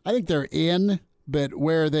 I think they're in, but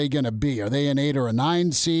where are they going to be? Are they an 8 or a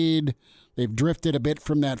 9 seed? They've drifted a bit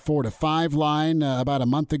from that 4 to 5 line about a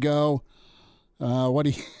month ago. What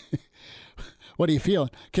do you feel?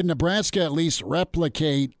 Can Nebraska at least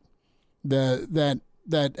replicate that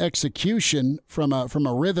execution from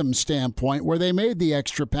a rhythm standpoint, where they made the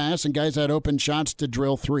extra pass and guys had open shots to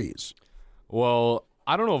drill threes? Well,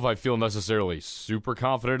 I don't know if I feel necessarily super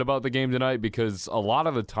confident about the game tonight, because a lot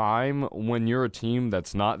of the time when you're a team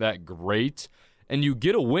that's not that great and you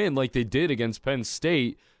get a win like they did against Penn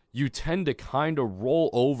State, you tend to kind of roll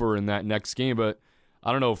over in that next game. But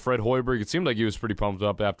I don't know, Fred Hoiberg, it seemed like he was pretty pumped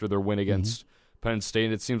up after their win against Penn State,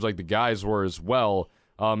 and it seems like the guys were as well.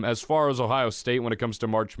 As far as Ohio State, when it comes to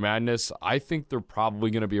March Madness, I think they're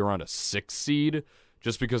probably going to be around a 6 seed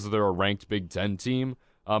just because they're a ranked Big Ten team.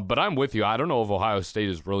 But I'm with you. I don't know if Ohio State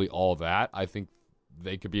is really all that. I think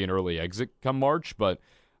they could be an early exit come March, but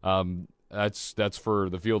that's for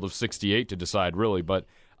the field of 68 to decide, really. But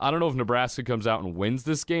I don't know if Nebraska comes out and wins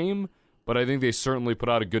this game, but I think they certainly put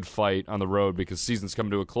out a good fight on the road because season's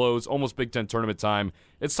coming to a close, almost Big Ten tournament time.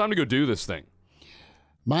 It's time to go do this thing.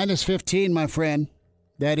 Minus 15, my friend.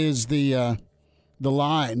 That is the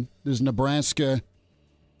line. Does Nebraska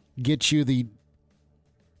get you the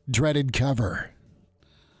dreaded cover?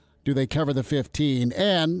 Do they cover the 15?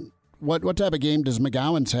 And what type of game does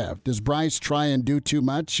McGowan's have? Does Bryce try and do too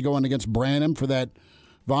much going against Branham for that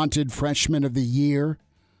vaunted Freshman of the Year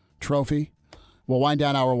trophy? We'll wind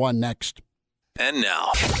down hour one next. And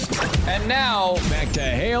now, back to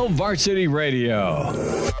Hail Varsity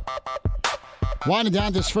Radio. Winding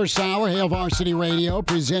down this first hour, Hail Varsity Radio,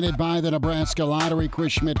 presented by the Nebraska Lottery.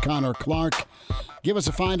 Chris Schmidt, Connor Clark. Give us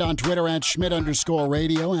a find on Twitter at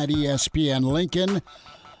Schmidt_radio, at ESPN Lincoln,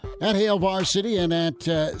 at Hail Varsity, and at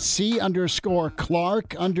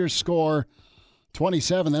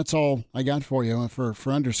C_Clark_27. That's all I got for you for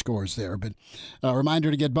underscores there. But a reminder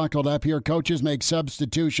to get buckled up here. Coaches make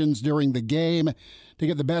substitutions during the game to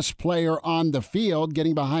get the best player on the field.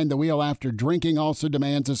 Getting behind the wheel after drinking also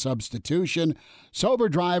demands a substitution. Sober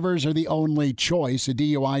drivers are the only choice. A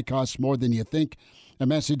DUI costs more than you think. A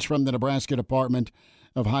message from the Nebraska Department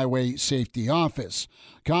of Highway Safety Office.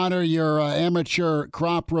 Connor, your amateur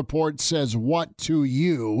crop report says what to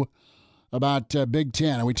you about Big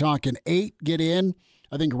Ten? Are we talking 8 get in?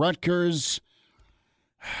 I think Rutgers,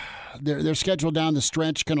 their schedule down the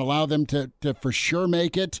stretch can allow them to for sure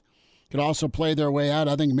make it. Could also play their way out.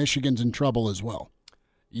 I think Michigan's in trouble as well.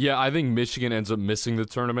 Yeah, I think Michigan ends up missing the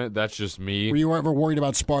tournament. That's just me. Were you ever worried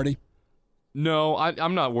about Sparty? No,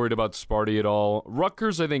 I'm not worried about Sparty at all.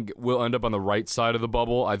 Rutgers, I think, will end up on the right side of the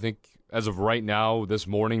bubble. I think as of right now, this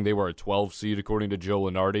morning, they were a 12 seed, according to Joe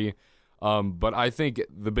Lunardi. But I think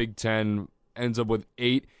the Big Ten ends up with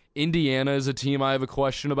 8. Indiana is a team I have a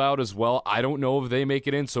question about as well. I don't know if they make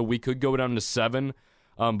it in, so we could go down to 7.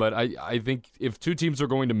 But I think if 2 teams are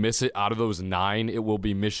going to miss it out of those 9, it will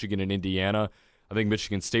be Michigan and Indiana. I think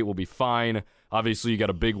Michigan State will be fine. Obviously, you got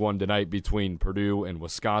a big one tonight between Purdue and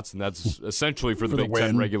Wisconsin. That's essentially for the Big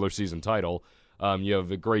Ten regular season title. You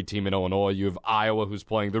have a great team in Illinois. You have Iowa, who's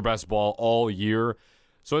playing their best ball all year.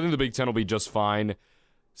 So I think the Big Ten will be just fine.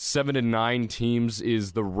 7 to 9 teams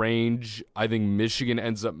is the range. I think Michigan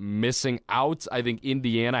ends up missing out. I think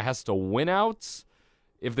Indiana has to win out.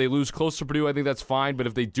 If they lose close to Purdue, I think that's fine. But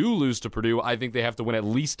if they do lose to Purdue, I think they have to win at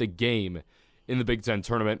least a game in the Big Ten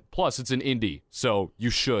tournament. Plus, it's in Indy, so you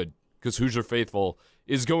should, because Hoosier Faithful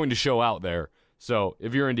is going to show out there. So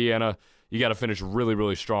if you're Indiana, you got to finish really,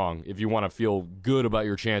 really strong if you want to feel good about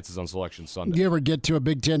your chances on Selection Sunday. Do you ever get to a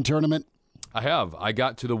Big Ten tournament? I have. I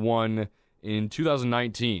got to the one in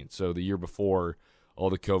 2019, so the year before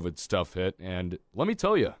all the COVID stuff hit. And let me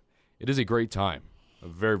tell you, it is a great time. A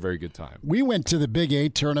very, very good time. We went to the Big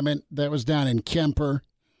 8 tournament that was down in Kemper,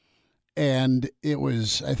 and it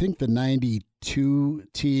was, I think, the 92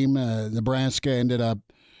 team. Nebraska ended up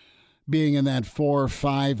being in that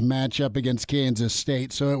 4-5 matchup against Kansas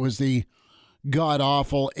State. So it was the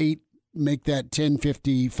god-awful 8, make that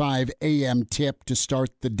 10:55 a.m. tip to start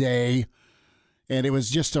the day. And it was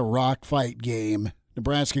just a rock fight game.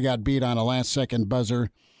 Nebraska got beat on a last-second buzzer,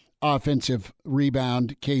 offensive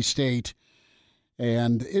rebound, K-State,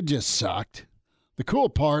 and it just sucked. The cool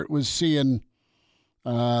part was seeing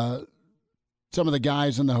some of the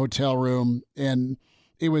guys in the hotel room, and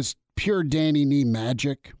it was pure Danny Nee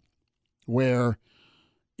magic, where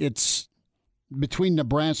it's between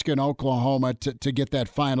Nebraska and Oklahoma to get that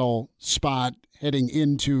final spot heading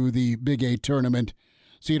into the Big 8 tournament,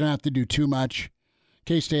 so you don't have to do too much.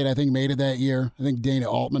 K-State, I think, made it that year. I think Dana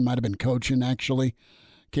Altman might have been coaching, actually,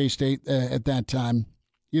 K-State at that time.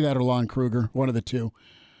 Either that or Lon Kruger, one of the two.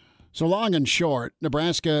 So long and short,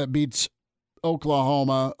 Nebraska beats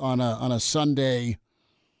Oklahoma on a Sunday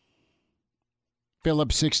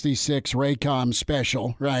Phillips 66 Raycom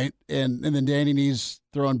special, right? And then Danny Nee's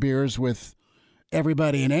throwing beers with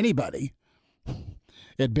everybody and anybody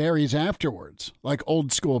at Barry's afterwards, like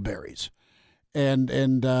old school Barry's.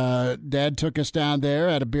 And Dad took us down there,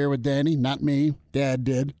 had a beer with Danny. Not me. Dad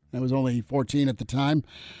did. I was only 14 at the time.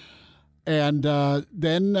 And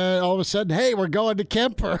then all of a sudden, hey, we're going to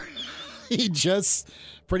Kemper. He just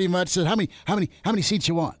pretty much said, how many seats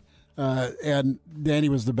you want? And Danny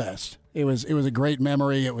was the best. It was a great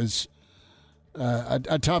memory. It was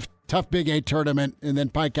a tough Big 8 tournament, and then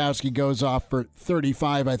Pikowski goes off for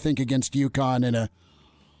 35, I think, against UConn in a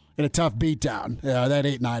tough beatdown. That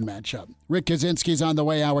 8-9 matchup. Rick Kaczynski's on the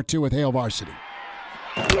way, hour 2 with Hail Varsity.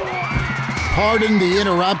 Pardon the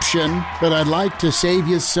interruption, but I'd like to save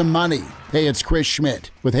you some money. Hey, it's Chris Schmidt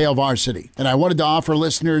with Hail Varsity, and I wanted to offer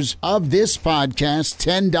listeners of this podcast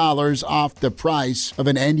 $10 off the price of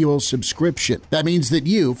an annual subscription. That means that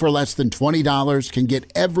you, for less than $20, can get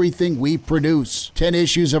everything we produce. 10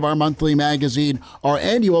 issues of our monthly magazine, our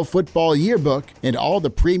annual football yearbook, and all the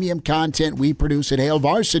premium content we produce at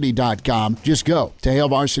HailVarsity.com. Just go to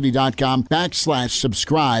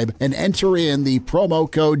HailVarsity.com/subscribe and enter in the promo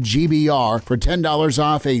code GBR for $10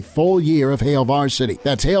 off a full year of Hail Varsity.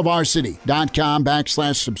 That's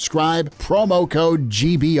HailVarsity.com/subscribe, promo code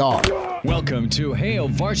GBR. Welcome to Hail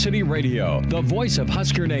Varsity Radio, the voice of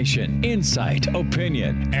Husker Nation. Insight,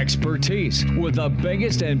 opinion, expertise, with the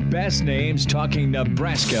biggest and best names talking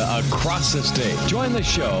Nebraska across the state. Join the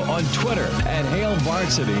show on Twitter at Hail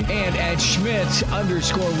Varsity and at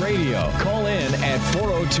Schmitz_radio. Call in at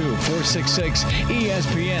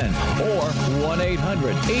 402-466-ESPN or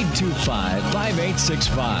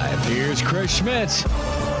 1-800-825-5865. Here's Chris Schmitz.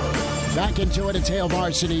 Back into it. It's Hail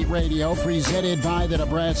Varsity Radio, presented by the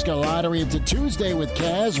Nebraska Lottery. It's a Tuesday with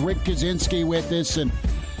Kaz. Rick Kaczynski with us. And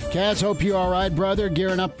Kaz, hope you're all right, brother.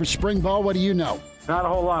 Gearing up for spring ball. What do you know? Not a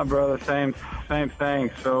whole lot, brother. Same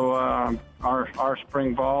thing. So our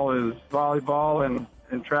spring ball is volleyball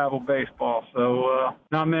and travel baseball. So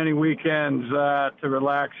not many weekends to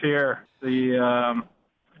relax here. Till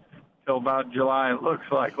about July, it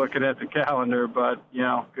looks like, looking at the calendar. But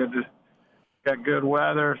good to. Got good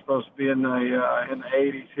weather. Supposed to be in the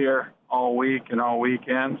 80s here all week and all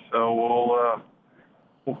weekend. So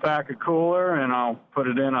we'll pack a cooler and I'll put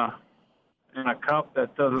it in a cup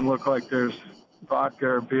that doesn't look like there's vodka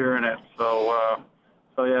or beer in it. So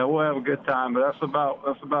yeah, we'll have a good time. But that's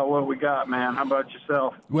about what we got, man. How about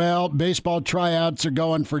yourself? Well, baseball tryouts are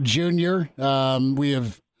going for junior. We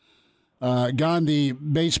have gone the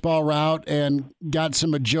baseball route and got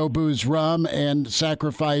some of Joe Boo's rum and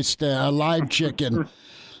sacrificed a live chicken.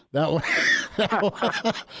 That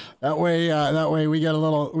way we get a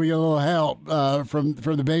little help from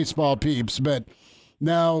the baseball peeps. But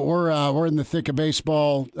no, we're in the thick of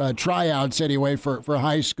baseball tryouts anyway for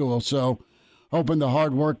high school. So hoping the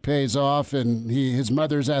hard work pays off and his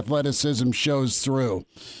mother's athleticism shows through.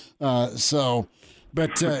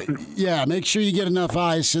 But yeah, make sure you get enough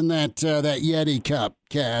ice in that Yeti cup,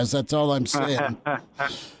 Kaz. That's all I'm saying.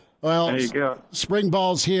 Well, there you go. Spring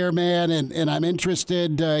ball's here, man, and I'm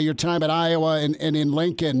interested your time at Iowa and in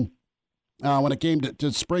Lincoln when it came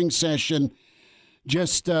to spring session,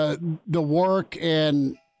 just the work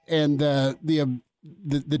and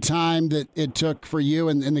the time that it took for you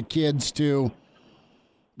and the kids to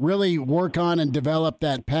really work on and develop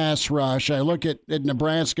that pass rush. I look at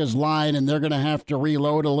Nebraska's line, and they're going to have to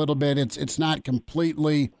reload a little bit. It's not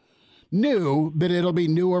completely new, but it'll be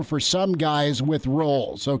newer for some guys with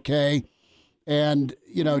roles, okay? And,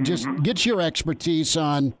 just get your expertise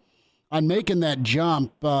on making that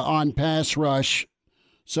jump on pass rush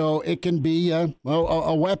so it can be a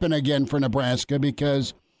weapon again for Nebraska,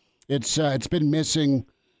 because it's been missing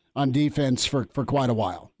on defense for quite a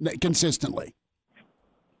while, consistently.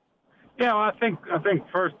 Yeah, well, I think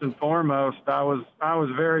first and foremost, I was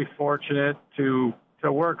very fortunate to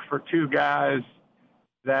work for two guys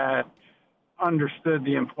that understood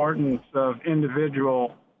the importance of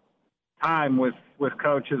individual time with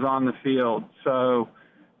coaches on the field. So,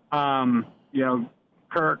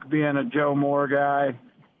 Kirk being a Joe Moore guy,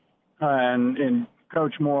 and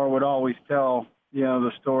Coach Moore would always tell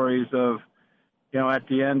the stories of at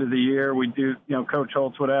the end of the year we do Coach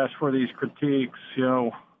Holtz would ask for these critiques,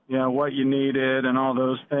 what you needed and all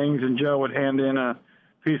those things. And Joe would hand in a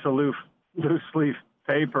piece of loose leaf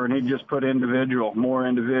paper, and he'd just put more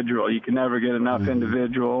individual. You can never get enough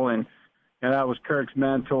individual. And that was Kirk's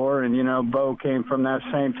mentor. And, Bo came from that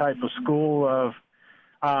same type of school of,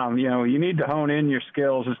 you need to hone in your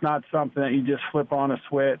skills. It's not something that you just flip on a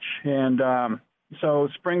switch. And so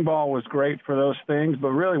spring ball was great for those things. But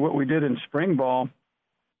really what we did in spring ball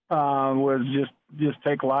was just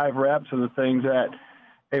take live reps of the things that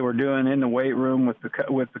they were doing in the weight room with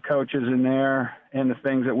the coaches in there, and the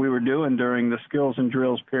things that we were doing during the skills and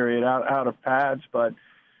drills period out of pads. But,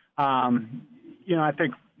 I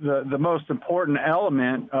think the most important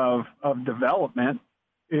element of development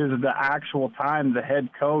is the actual time the head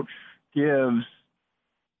coach gives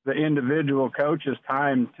the individual coaches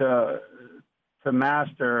time to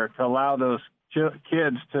master, to allow those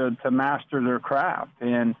kids to master their craft.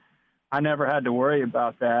 And I never had to worry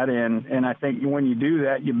about that. And I think when you do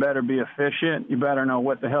that, you better be efficient. You better know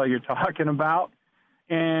what the hell you're talking about.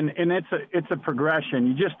 And it's a progression.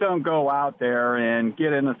 You just don't go out there and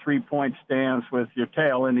get in a 3-point stance with your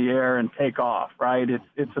tail in the air and take off, right?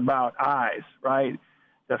 It's about eyes, right?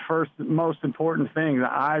 The first most important thing,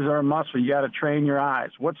 the eyes are a muscle. You got to train your eyes.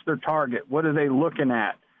 What's their target? What are they looking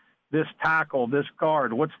at? This tackle, this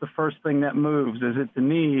guard, what's the first thing that moves? Is it the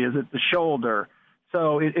knee? Is it the shoulder?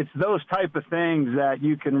 So it's those type of things that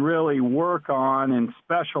you can really work on and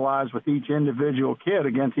specialize with each individual kid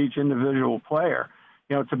against each individual player.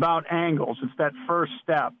 You know, it's about angles. It's that first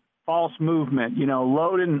step, false movement, you know,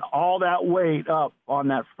 loading all that weight up on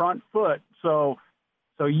that front foot. So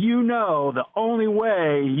you know the only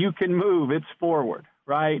way you can move, it's forward,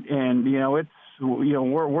 right? And, you know,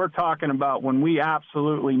 we're talking about when we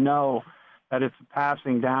absolutely know that it's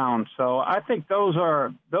passing down. So I think those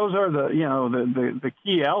are the, you know, the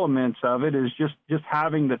key elements of it is just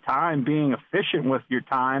having the time, being efficient with your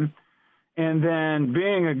time, and then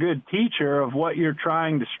being a good teacher of what you're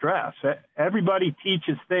trying to stress. Everybody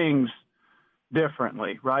teaches things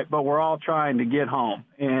differently, right? But we're all trying to get home.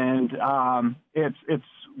 And it's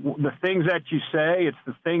the things that you say, it's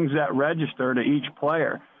the things that register to each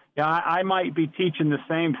player. Yeah, I might be teaching the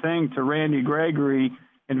same thing to Randy Gregory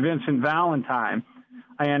and Vincent Valentine,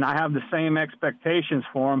 and I have the same expectations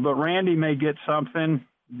for him, but Randy may get something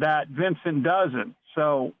that Vincent doesn't.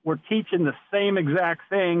 So we're teaching the same exact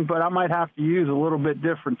thing, but I might have to use a little bit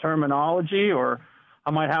different terminology, or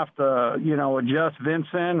I might have to, you know, adjust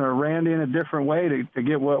Vincent or Randy in a different way to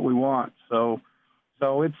get what we want. So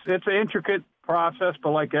it's an intricate process,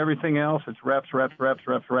 but like everything else, it's reps.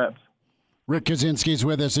 Rick Kaczynski's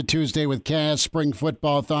with us at Tuesday with Kaz, Spring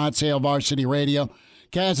Football Thoughts, Hail Varsity Radio.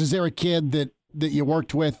 Kaz, is there a kid that you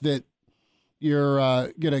worked with that you're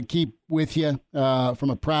going to keep with you from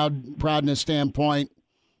a proudness standpoint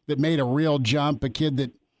that made a real jump, a kid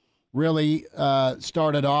that really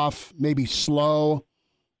started off maybe slow,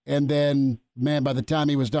 and then, man, by the time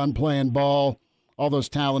he was done playing ball, all those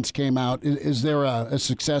talents came out. Is there a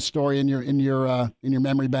success story in your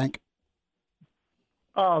memory bank?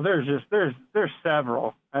 Oh, there's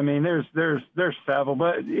several. I mean, there's several,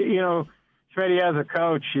 but you know, Schmitty, as a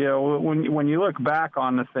coach, you know, when you look back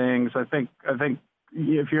on the things, I think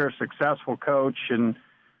if you're a successful coach, and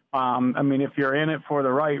I mean, if you're in it for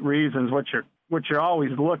the right reasons, what you're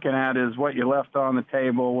always looking at is what you left on the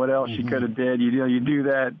table, what else you could have did. You do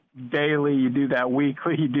that daily, you do that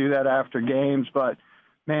weekly, you do that after games. But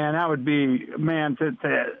man, that would be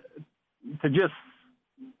to just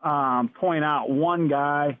point out one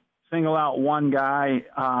guy. Single out one guy,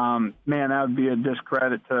 man, that would be a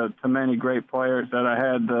discredit to many great players that I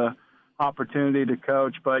had the opportunity to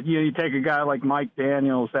coach. But you take a guy like Mike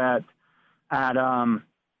Daniels at Iowa.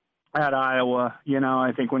 You know,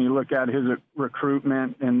 I think when you look at his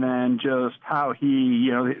recruitment and then just how he,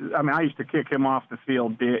 you know, I mean, I used to kick him off the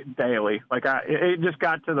field daily. Like it just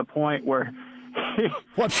got to the point where he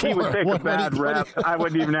would take a bad rep. I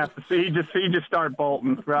wouldn't even have to see. He'd just start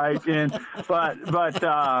bolting, right? And but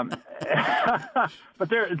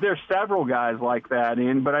there's several guys like that.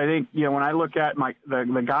 But I think, you know, when I look at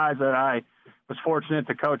the guys that I was fortunate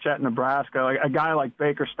to coach at Nebraska, like a guy like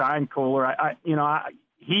Baker Steinkuhler,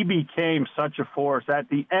 he became such a force at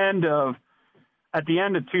the end of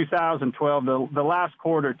 2012, the last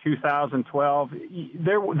quarter, 2012,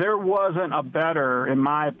 there wasn't a better, in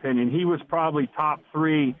my opinion. He was probably top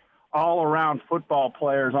 3 all-around football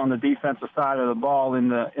players on the defensive side of the ball in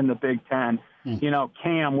the Big Ten. You know,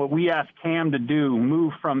 Cam, what we asked Cam to do,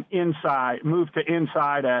 move to inside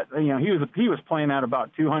at, you know, he was playing at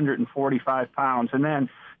about 245 pounds. And then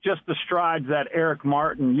just the strides that Eric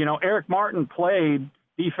Martin, you know, Eric Martin played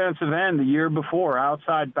defensive end the year before,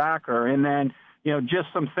 outside backer, and then, you know, just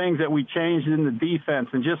some things that we changed in the defense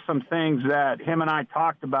and just some things that him and I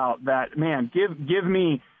talked about that, man, give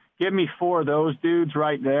me 4 of those dudes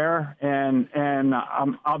right there, and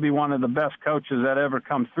I'll be one of the best coaches that ever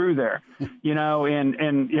come through there, you know,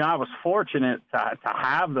 and you know, I was fortunate to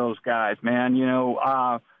have those guys, man, you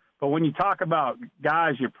know, but when you talk about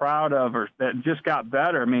guys you're proud of or that just got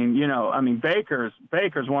better,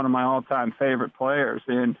 Baker's one of my all-time favorite players,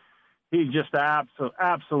 and he's just an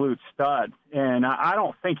absolute stud, and I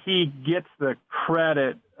don't think he gets the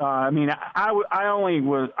credit. I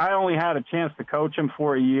only had a chance to coach him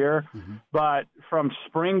for a year, but from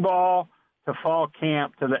spring ball to fall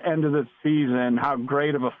camp to the end of the season, how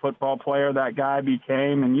great of a football player that guy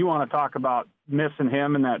became. And you want to talk about missing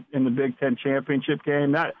him in the Big Ten championship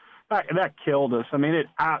game, that killed us. I mean,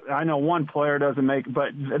 I know one player doesn't make,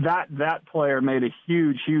 but that player made a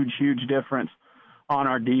huge difference on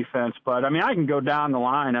our defense. But I mean, I can go down the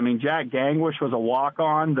line. I mean, Jack Gangwish was a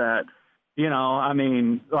walk-on that, I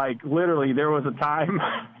mean, like literally there was a time,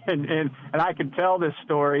 and I could tell this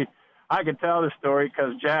story. I could tell this story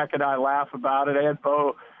because Jack and I laugh about it. And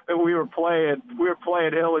Bo, we were playing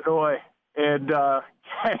Illinois, and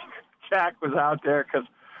Jack was out there because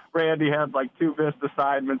Randy had like 2 missed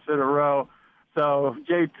assignments in a row. So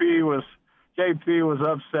JP was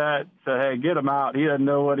upset. Said, "Hey, get him out. He doesn't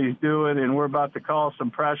know what he's doing, and we're about to call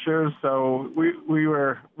some pressure." So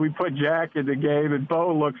we put Jack in the game, and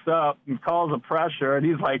Bo looks up and calls a pressure, and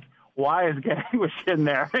he's like, "Why is Ganish in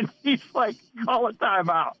there?" And he's like, "Call a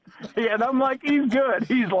timeout." Yeah, and I'm like, "He's good."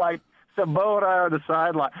 He's like, so Bo and I are on the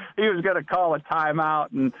sideline. He was going to call a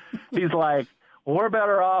timeout, and he's like, "We're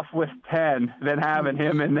better off with 10 than having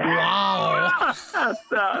him in there." Wow.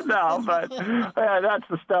 No, but that's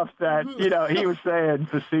the stuff that, he was saying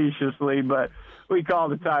facetiously, but we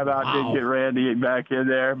called the timeout, didn't get Randy back in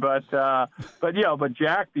there. But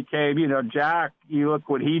Jack became, Jack, you look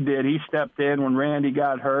what he did. He stepped in when Randy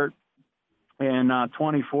got hurt in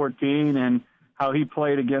 2014 and how he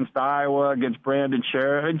played against Iowa, against Brandon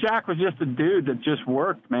Sheriff. And Jack was just a dude that just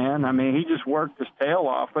worked, man. I mean, he just worked his tail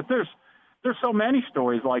off. But there's so many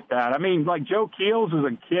stories like that. I mean, like Joe Keels is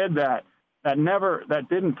a kid that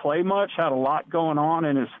didn't play much, had a lot going on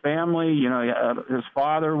in his family. His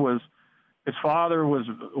father was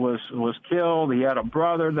killed. He had a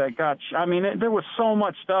brother that got I mean, there was so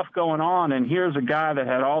much stuff going on, and here's a guy that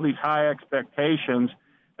had all these high expectations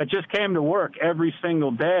that just came to work every single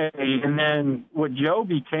day. And then what Joe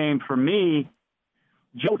became for me,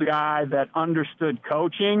 Joe's a guy that understood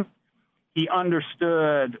coaching. He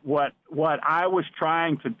understood what I was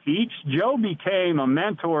trying to teach. Joe became a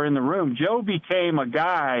mentor in the room. Joe became a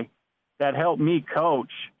guy that helped me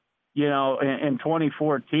coach, in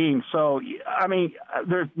 2014. So, I mean,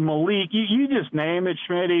 there's Malik. You just name it,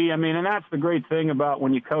 Schmitty. I mean, and that's the great thing about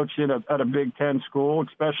when you coach at a Big Ten school,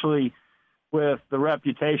 especially with the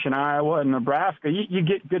reputation Iowa and Nebraska. You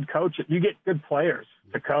get good coaches. You get good players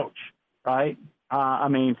to coach, right?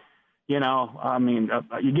 You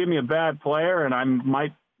give me a bad player and I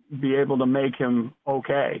might be able to make him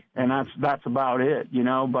okay. And that's about it,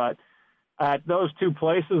 But at those 2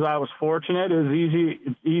 places, I was fortunate.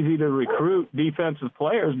 It's easy to recruit defensive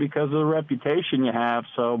players because of the reputation you have.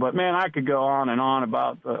 So, but man, I could go on and on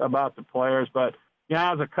about the players. But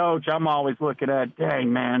as a coach, I'm always looking at,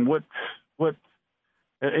 dang man, what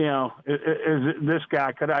is this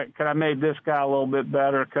guy? Could I made this guy a little bit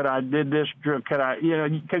better? Could I did this? Could I,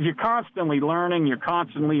 because you're constantly learning, you're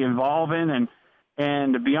constantly evolving,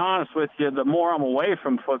 and to be honest with you, the more I'm away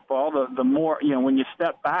from football, the more, when you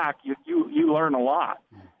step back, you learn a lot.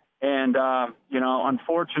 And,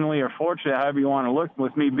 unfortunately or fortunately, however you want to look,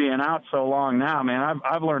 with me being out so long now, man,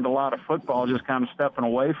 I've learned a lot of football just kind of stepping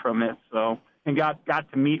away from it. So, and got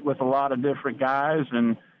to meet with a lot of different guys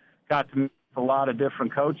and got to meet a lot of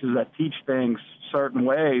different coaches that teach things certain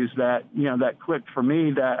ways that, that clicked for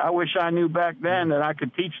me that I wish I knew back then that I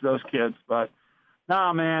could teach those kids. But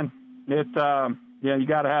nah, man, you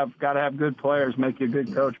got to have good players, make you a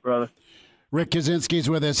good coach, brother. Rick Kaczynski's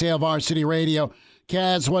with us, Hail Varsity Radio.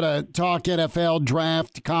 Kaz, what a talk NFL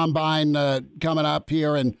draft combine coming up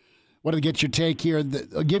here, and what to get your take here.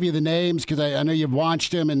 I'll give you the names because I know you've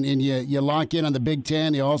watched them and you lock in on the Big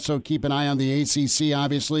Ten. You also keep an eye on the ACC,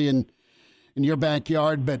 obviously, and in your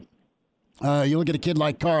backyard, but you look at a kid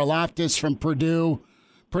like Karlaftis from Purdue,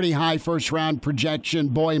 pretty high first-round projection.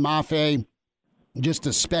 Boy Mafe, just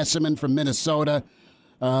a specimen from Minnesota.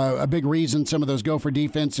 A big reason some of those Gopher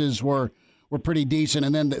defenses were pretty decent.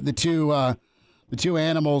 And then the two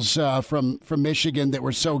animals from Michigan that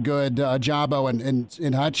were so good, Jabo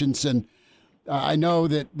and Hutchinson. I know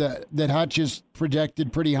that Hutch is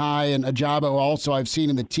projected pretty high, and Ajabo also I've seen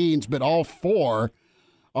in the teens, but all 4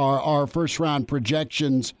 are first-round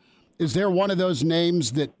projections. Is there one of those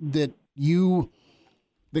names that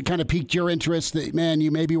kind of piqued your interest that, man,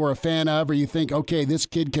 you maybe were a fan of, or you think, okay, this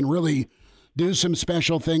kid can really do some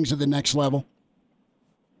special things at the next level?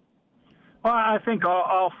 Well, I think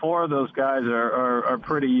all 4 of those guys are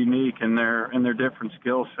pretty unique in their different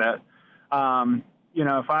skill set. If I'm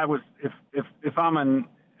an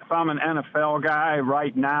NFL guy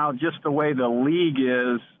right now, just the way the league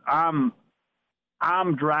is,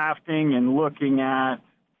 I'm drafting and looking at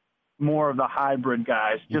more of the hybrid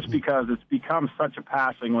guys just because it's become such a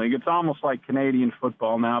passing league. It's almost like Canadian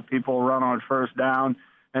football now. People run on first down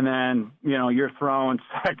and then, you're throwing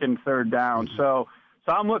second, third down. So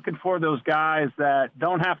I'm looking for those guys that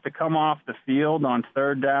don't have to come off the field on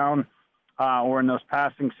third down or in those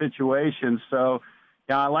passing situations. So,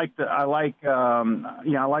 I like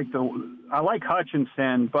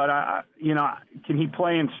Hutchinson, but can he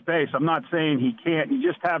play in space? I'm not saying he can't. You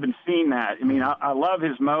just haven't seen that. I mean, I love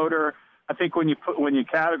his motor. I think when you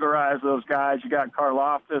categorize those guys, you got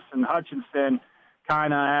Karlaftis and Hutchinson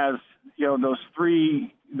kind of as those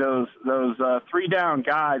three down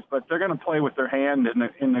guys, but they're going to play with their hand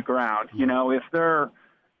in the ground.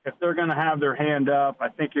 If they're going to have their hand up, I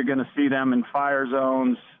think you're going to see them in fire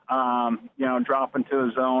zones. Drop into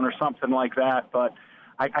a zone or something like that. But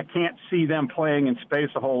I can't see them playing in space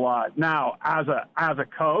a whole lot. Now, as a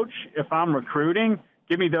coach, if I'm recruiting,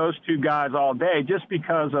 give me those two guys all day, just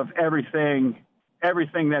because of everything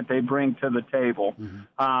that they bring to the table.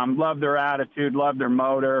 Mm-hmm. Love their attitude, love their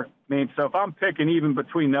motor. I mean, so if I'm picking even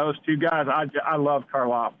between those two guys, I love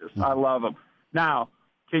Karlaftis. Mm-hmm. I love him. Now,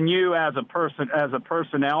 can you, as a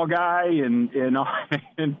personnel guy, and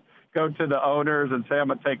go to the owners and say, I'm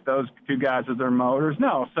going to take those two guys as their motors?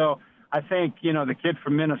 No. So I think, the kid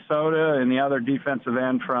from Minnesota and the other defensive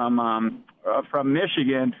end from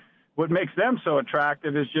Michigan, what makes them so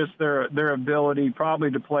attractive is just their ability probably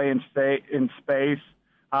to play in space,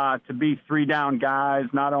 to be three down guys,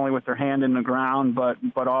 not only with their hand in the ground,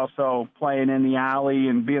 but also playing in the alley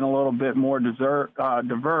and being a little bit more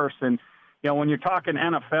diverse. And, when you're talking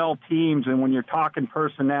NFL teams and when you're talking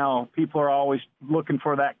personnel, people are always looking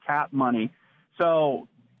for that cap money. So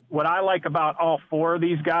what I like about all four of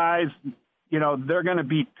these guys, they're going to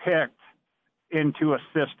be picked into a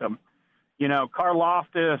system.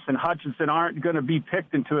 Karlaftis and Hutchinson aren't going to be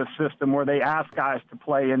picked into a system where they ask guys to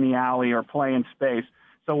play in the alley or play in space.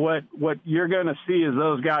 So what you're going to see is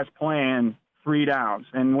those guys playing three downs.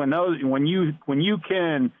 And when you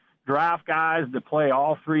can draft guys to play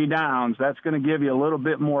all three downs, that's going to give you a little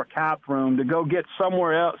bit more cap room to go get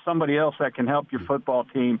somebody else that can help your football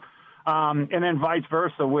team. And then vice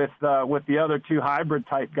versa with the other two hybrid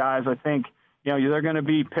type guys. I think, they're going to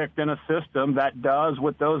be picked in a system that does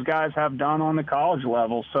what those guys have done on the college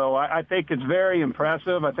level. So I think it's very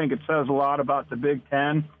impressive. I think it says a lot about the Big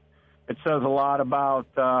Ten. It says a lot about,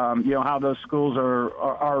 how those schools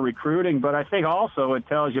are recruiting. But I think also it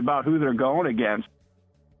tells you about who they're going against.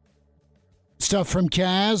 Stuff from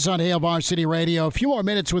Kaz on Hail Varsity Radio. A few more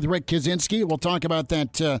minutes with Rick Kaczynski. We'll talk about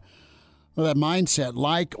that mindset,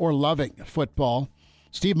 like or loving football.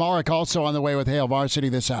 Steve Maurick also on the way with Hail Varsity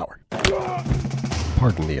this hour.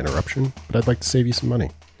 Pardon the interruption, but I'd like to save you some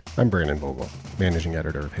money. I'm Brandon Vogel, managing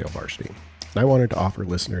editor of Hail Varsity, and I wanted to offer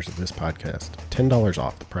listeners of this podcast $10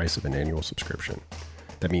 off the price of an annual subscription.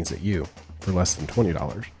 That means that you, for less than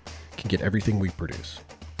 $20, can get everything we produce: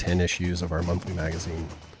 10 issues of our monthly magazine,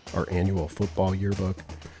 our annual football yearbook,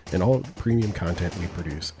 and all the premium content we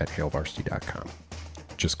produce at HailVarsity.com.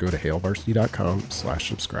 Just go to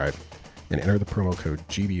HailVarsity.com/subscribe and enter the promo code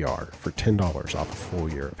GBR for $10 off a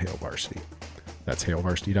full year of Hail Varsity. That's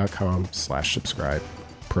HailVarsity.com/subscribe,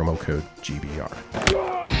 promo code GBR.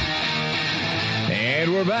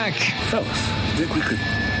 And we're back. Fellas, think we could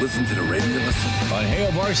listen to the radio lesson? On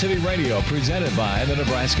Hail Varsity Radio, presented by the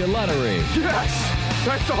Nebraska Lottery. Yes!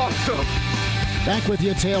 That's awesome! Back with you,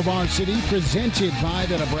 it's Hail Varsity, presented by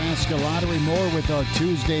the Nebraska Lottery. More with our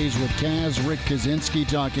Tuesdays with Kaz. Rick Kaczynski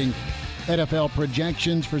talking NFL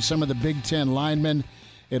projections for some of the Big Ten linemen.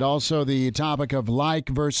 And also the topic of like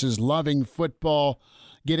versus loving football,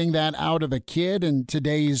 getting that out of a kid and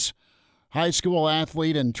today's high school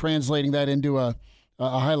athlete and translating that into a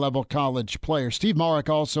high-level college player. Steve Maurick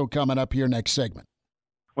also coming up here next segment.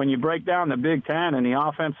 When you break down the Big Ten and the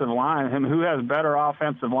offensive line, who has better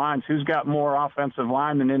offensive lines, who's got more offensive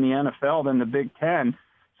linemen in the NFL than the Big Ten?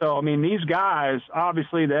 So, I mean, these guys,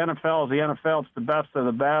 obviously the NFL is the NFL. It's the best of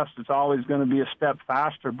the best. It's always going to be a step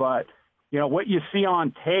faster. But, what you see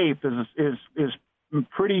on tape is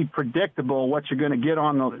pretty predictable what you're going to get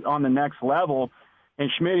on the next level. And,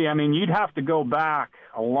 Schmitty, I mean, you'd have to go back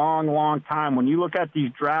a long, long time. When you look at these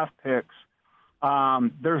draft picks,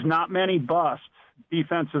 there's not many busts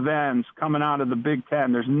defensive ends coming out of the Big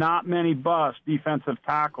Ten. There's not many bust defensive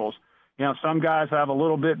tackles. Some guys have a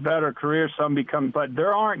little bit better careers, but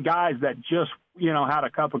there aren't guys that just, had a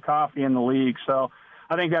cup of coffee in the league. So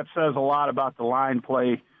I think that says a lot about the line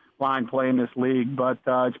play in this league. But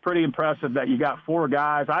it's pretty impressive that you got four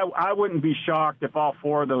guys. I wouldn't be shocked if all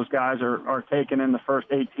four of those guys are taken in the first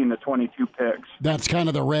 18 to 22 picks. That's kind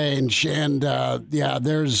of the range. And,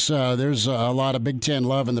 there's a lot of Big Ten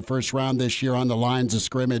love in the first round this year on the lines of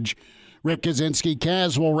scrimmage. Rick Kaczynski.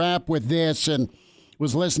 Kaz, will wrap with this, and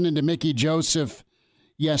was listening to Mickey Joseph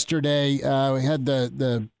yesterday. We had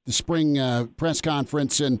the spring press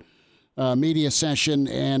conference and media session,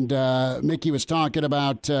 and Mickey was talking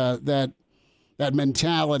about that that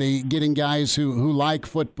mentality, getting guys who like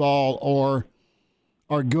football or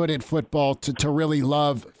are good at football to really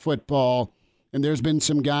love football. And there's been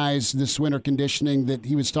some guys, this winter conditioning that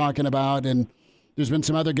he was talking about, and there's been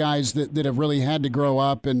some other guys that have really had to grow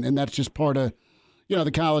up, and that's just part of,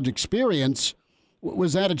 the college experience.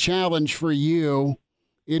 Was that a challenge for you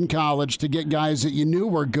in college to get guys that you knew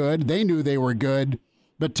were good, they knew they were good,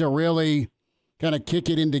 but to really kind of kick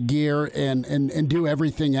it into gear and do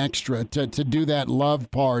everything extra to do that love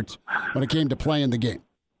part when it came to playing the game?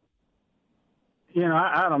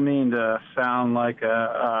 I don't mean to sound like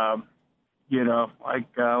old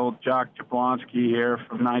Jock Jablonski here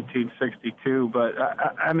from 1962, but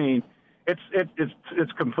I mean,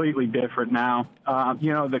 it's completely different now.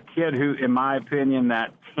 The kid who, in my opinion,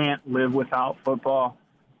 that can't live without football,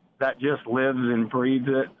 that just lives and breathes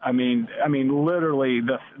it. I mean, literally,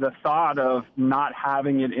 the thought of not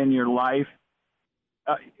having it in your life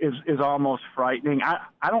is almost frightening.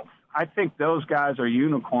 I think those guys are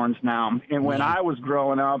unicorns now. And when I was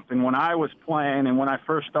growing up, and when I was playing, and when I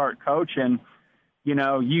first started coaching,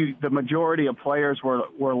 the majority of players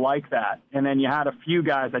were like that. And then you had a few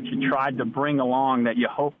guys that you tried to bring along that you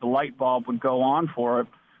hoped the light bulb would go on for it.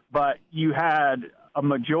 But you had a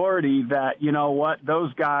majority that,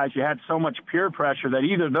 those guys, you had so much peer pressure that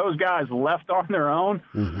either those guys left on their own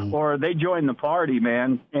or they joined the party,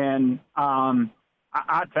 man. And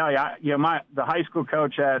I tell you, the high school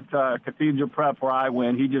coach at Cathedral Prep where I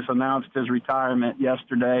went, he just announced his retirement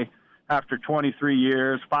yesterday after 23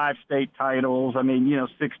 years, 5 state titles.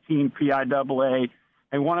 16 PIAA,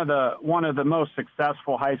 and one of the most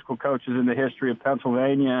successful high school coaches in the history of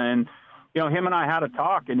Pennsylvania. And him and I had a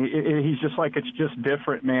talk, and he's just like, it's just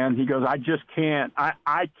different, man. He goes, I just can't.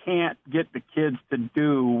 I can't get the kids to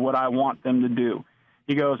do what I want them to do.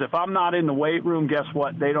 He goes, if I'm not in the weight room, guess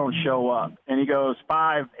what? They don't show up. And he goes,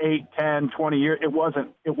 5, 8, 10, 20 years, it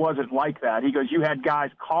wasn't like that. He goes, you had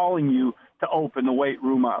guys calling you to open the weight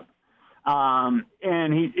room up.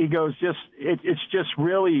 And he goes, it's just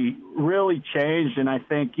really, really changed. And I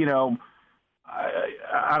think,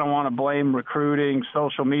 I don't want to blame recruiting,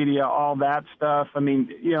 social media, all that stuff. I mean,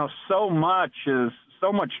 so much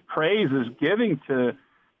praise is giving to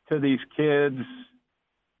these kids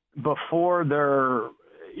before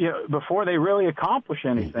they really accomplish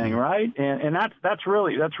anything, right? And that's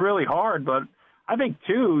really hard. But I think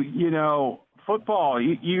too, football,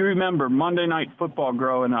 you remember Monday Night Football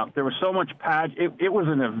growing up. There was so much it was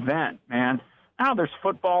an event, man. Now there's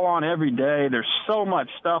football on every day. There's so much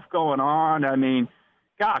stuff going on. I mean,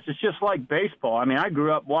 gosh, it's just like baseball. I mean, I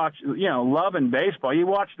grew up loving baseball. You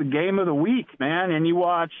watch the game of the week, man, and you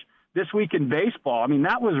watch This Week in Baseball. I mean,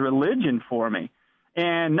 that was religion for me.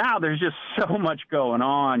 And now there's just so much going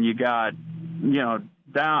on. You got,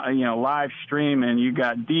 live streaming. You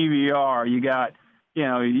got DVR. You got,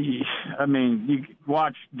 you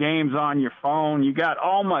watch games on your phone. You got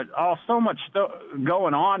so much stuff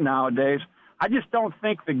going on nowadays. I just don't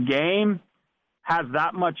think the game has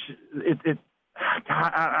that much.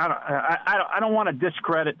 I don't want to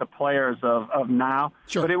discredit the players of now,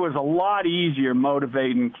 but it was a lot easier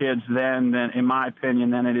motivating kids then, in my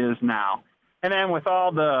opinion, than it is now. And then with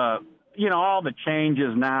all the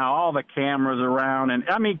changes now, all the cameras around, and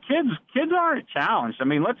I mean, kids aren't challenged. I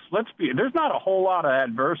mean, let's be. There's not a whole lot of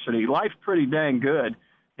adversity. Life's pretty dang good.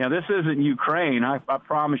 This isn't Ukraine. I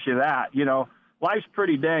promise you that. Life's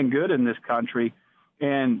pretty dang good in this country,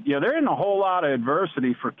 and there isn't a whole lot of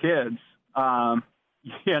adversity for kids. And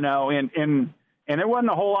there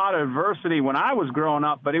wasn't a whole lot of adversity when I was growing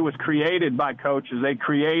up, but it was created by coaches. They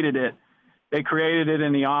created it. They created it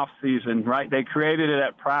in the off season, right? They created it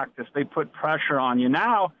at practice. They put pressure on you.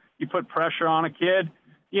 Now you put pressure on a kid,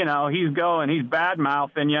 he's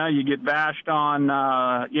bad-mouthing you. You get bashed on,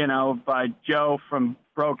 by Joe from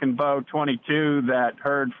Broken Bow 22 that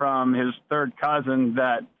heard from his third cousin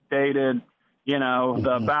that dated,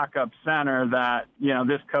 the backup center that,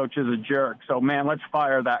 this coach is a jerk. So, man, let's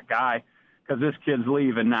fire that guy because this kid's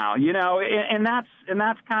leaving now, and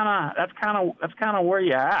that's kind of where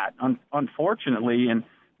you're at, unfortunately. And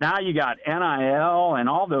now you got NIL and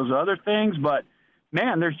all those other things, but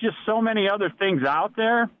man, there's just so many other things out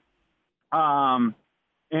there. And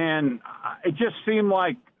it just seemed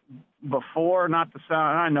like before, not to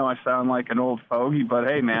sound, I know I sound like an old fogey, but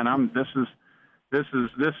hey, man, this is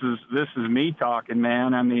me talking,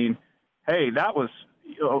 man. I mean, hey, that was,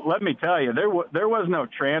 let me tell you, there was no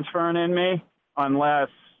transferring in me unless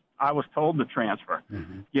I was told to transfer.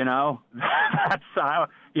 That's how,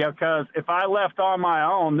 because if I left on my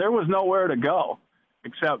own, there was nowhere to go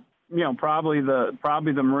except, probably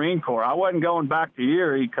the Marine Corps. I wasn't going back to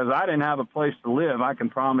Erie because I didn't have a place to live. I can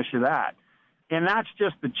promise you that. and that's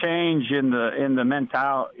just the change in the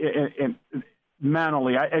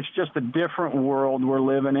mentally. It's just a different world we're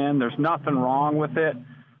living in. There's nothing wrong with it,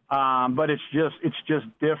 but it's just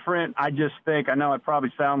different. I just think, I know I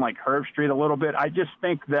probably sound like Herb Street a little bit. I just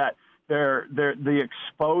think that the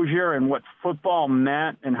exposure and what football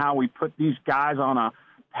meant and how we put these guys on a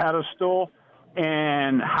pedestal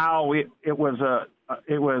and how it was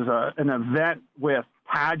an event with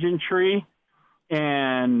pageantry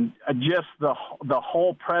and just the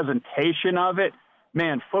whole presentation of it.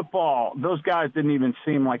 Man, football, those guys didn't even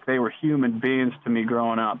seem like they were human beings to me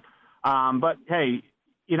growing up. But hey,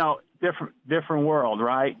 different world,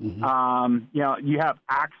 right? Mm-hmm. You have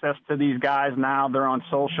access to these guys now. They're on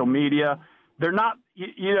social media. They're not,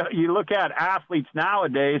 you look at athletes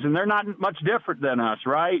nowadays and they're not much different than us,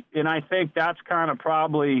 right? And I think that's kind of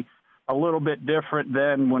probably a little bit different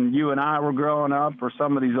than when you and I were growing up or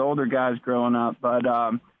some of these older guys growing up. But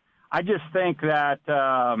I just think that,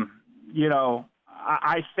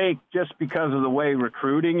 I think just because of the way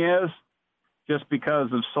recruiting is, just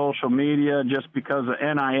because of social media, just because of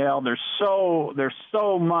NIL, there's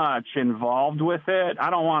so much involved with it.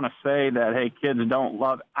 I don't want to say that, hey, kids don't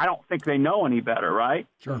love it. I don't think they know any better, right?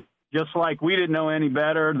 Sure. Just like we didn't know any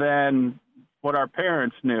better than what our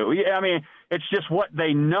parents knew. Yeah, I mean, it's just what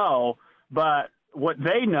they know, but what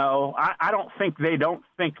they know, I don't think they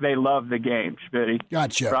love the game, Schmitty.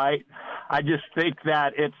 Gotcha. Right? I just think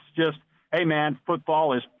that it's just, hey, man,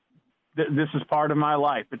 football is this is part of my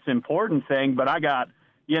life. It's an important thing, but but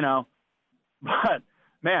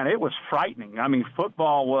man, it was frightening. I mean,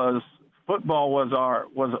 football was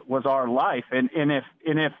our life. And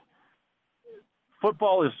if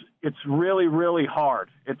football it's really, really hard.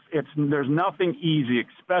 There's nothing easy,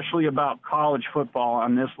 especially about college football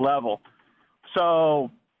on this level.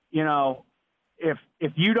 So, if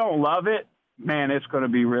you don't love it, man, it's going to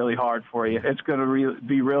be really hard for you. It's going to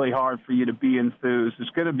be really hard for you to be enthused.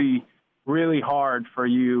 It's going to be really hard for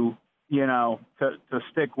you, to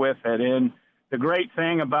stick with it. And the great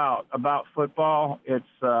thing about football, it's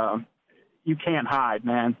you can't hide,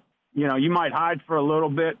 man. You might hide for a little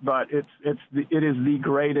bit, but it is the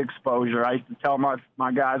great exposure. I used to tell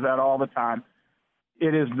my guys that all the time.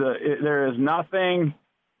 There is nothing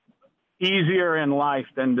easier in life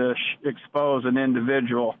than to expose an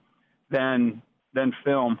individual than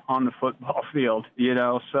film on the football field,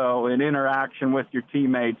 so in interaction with your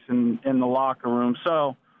teammates in the locker room.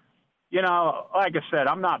 So, like I said,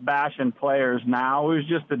 I'm not bashing players now. It was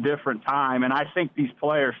just a different time. And I think these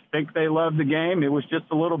players think they love the game. It was just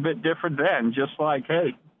a little bit different then. Just like,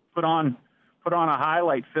 hey, put on a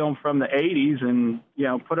highlight film from the 80s and,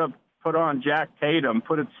 put on Jack Tatum,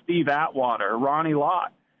 put it Steve Atwater, Ronnie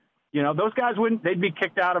Lott. Those guys they'd be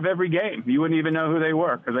kicked out of every game. You wouldn't even know who they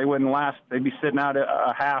were because they wouldn't last. They'd be sitting out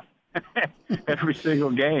a half every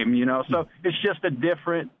single game, So it's just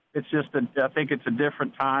I think it's a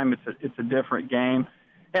different time. It's a different game.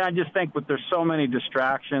 And I just think there's so many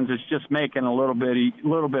distractions, it's just making a little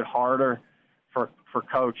bit harder for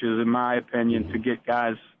coaches, in my opinion, to get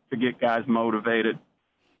guys motivated.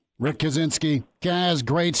 Rick Kaczenski, Kaz,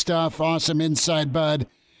 great stuff. Awesome insight, bud.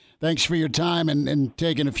 Thanks for your time and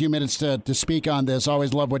taking a few minutes to speak on this.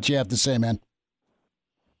 Always love what you have to say, man.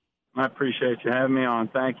 I appreciate you having me on.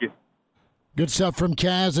 Thank you. Good stuff from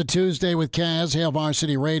Kaz, a Tuesday with Kaz, Hail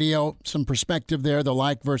Varsity Radio. Some perspective there, the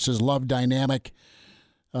like versus love dynamic.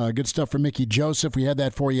 Good stuff from Mickey Joseph. We had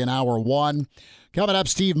that for you in hour one. Coming up,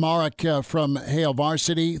 Steve Marek from Hail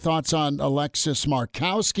Varsity. Thoughts on Alexis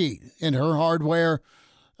Markowski and her hardware,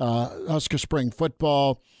 Husker Spring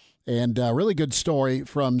football. And a really good story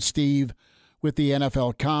from Steve with the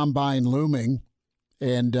NFL Combine looming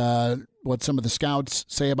and what some of the scouts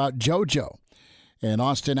say about JoJo and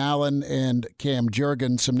Austin Allen and Cam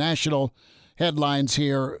Jurgens. Some national headlines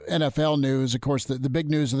here, NFL news. Of course, the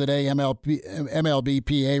big news of the day,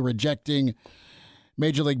 MLBPA rejecting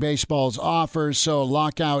Major League Baseball's offers. So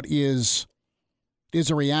lockout is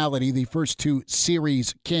a reality. The first two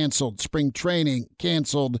series canceled. Spring training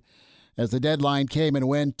canceled as the deadline came and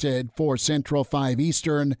went at 4 Central, 5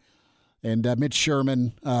 Eastern. And Mitch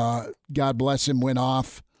Sherman, God bless him, went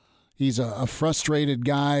off. He's a frustrated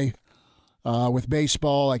guy with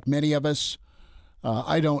baseball, like many of us.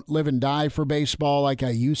 I don't live and die for baseball like I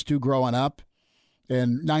used to growing up.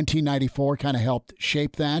 And 1994 kind of helped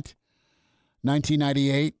shape that.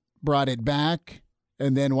 1998 brought it back.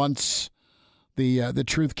 And then once the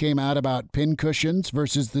truth came out about pincushions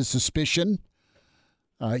versus the suspicion,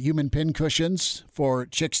 human pincushions for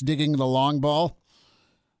chicks digging the long ball.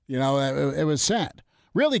 It was sad.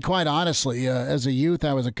 Really, quite honestly, as a youth,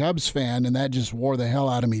 I was a Cubs fan, and that just wore the hell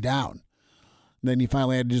out of me down. And then you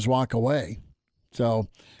finally had to just walk away. So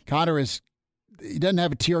Connor he doesn't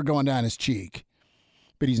have a tear going down his cheek,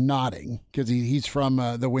 but he's nodding because he's from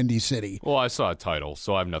the Windy City. Well, I saw a title,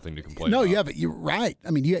 so I have nothing to complain about. No, you have it. You're right.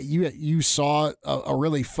 I mean, you saw a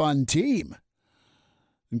really fun team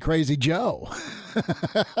and Crazy Joe.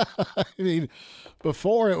 I mean,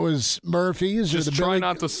 before it was Murphy's. Just try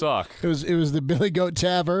not to suck. It was the Billy Goat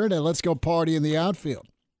Tavern and let's go party in the outfield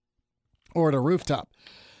or at a rooftop.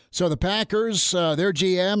 So the Packers, their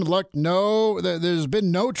GM, look, there's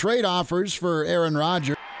been no trade offers for Aaron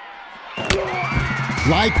Rodgers.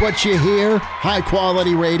 Like what you hear,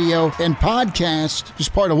 high-quality radio and podcast is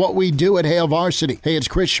part of what we do at Hail Varsity. Hey, it's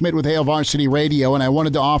Chris Schmidt with Hail Varsity Radio, and I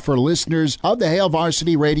wanted to offer listeners of the Hail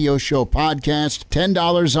Varsity Radio Show podcast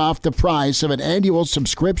 $10 off the price of an annual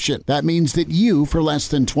subscription. That means that you, for less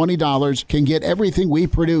than $20, can get everything we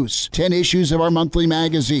produce, 10 issues of our monthly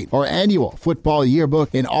magazine, our annual football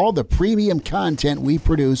yearbook, and all the premium content we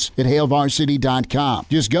produce at HailVarsity.com.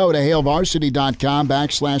 Just go to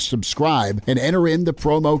HailVarsity.com/subscribe and enter in the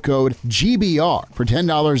promo code GBR for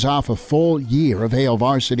 $10 off a full year of Hail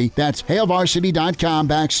Varsity. That's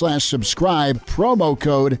HailVarsity.com/subscribe, promo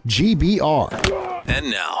code GBR. And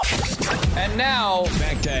now,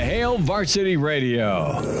 back to Hail Varsity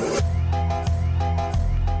Radio.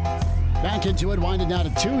 Back into it, winding down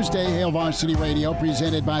to Tuesday, Hail Varsity Radio,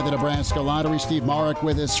 presented by the Nebraska Lottery. Steve Marek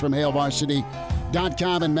with us from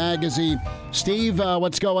HailVarsity.com and magazine. Steve,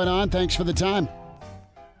 what's going on? Thanks for the time.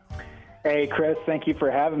 Hey, Chris, thank you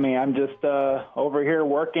for having me. I'm just over here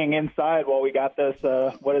working inside while we got this,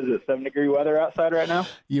 7-degree weather outside right now?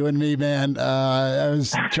 You and me, man. I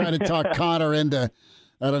was trying to talk Connor into,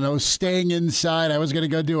 staying inside. I was going to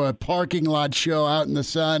go do a parking lot show out in the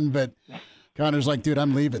sun, but Connor's like, dude,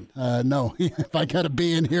 I'm leaving. No, if I got to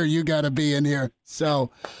be in here, you got to be in here.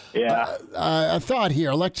 So yeah, a thought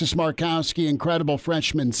here. Alexis Markowski, incredible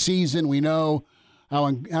freshman season. We know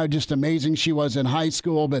how just amazing she was in high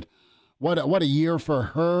school, but what a year for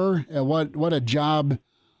her. What a job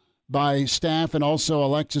by staff and also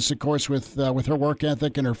Alexis, of course, with her work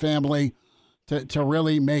ethic and her family to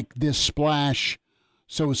really make this splash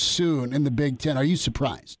so soon in the Big Ten. Are you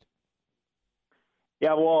surprised?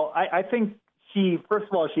 Yeah, well, I think first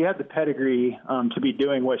of all, she had the pedigree to be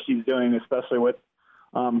doing what she's doing, especially with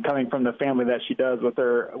coming from the family that she does with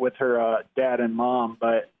her dad and mom.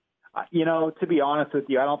 But, to be honest with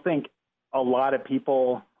you, I don't think a lot of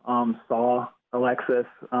people saw Alexis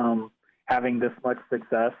having this much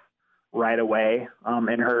success right away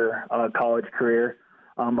in her college career.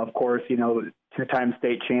 Of course, two-time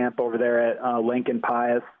state champ over there at Lincoln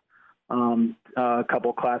Pius, a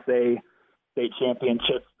couple Class A state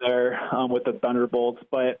championships there with the Thunderbolts.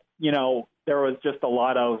 But, there was just a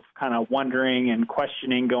lot of kind of wondering and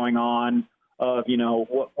questioning going on of,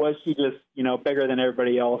 was she just, bigger than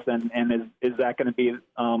everybody else? And is that going to be,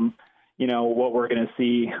 what we're going to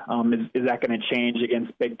see? Is that going to change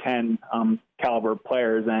against Big Ten caliber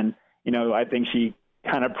players? And, I think she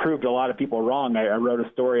kind of proved a lot of people wrong. I wrote a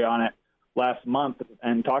story on it last month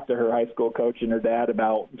and talked to her high school coach and her dad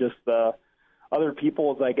about just the other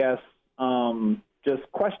people's, I guess, just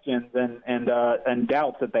questions and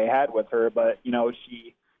doubts that they had with her. But,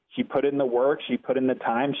 she put in the work, she put in the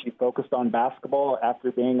time, she focused on basketball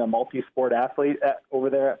after being a multi-sport athlete over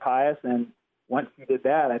there at Pius. And once she did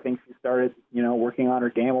that, I think she started, working on her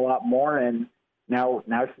game a lot more. And now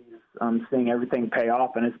she's seeing everything pay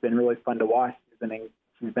off, and it's been really fun to watch.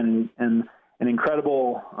 She's been an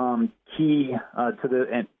incredible key to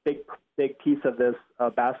the big piece of this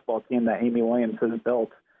basketball team that Amy Williams has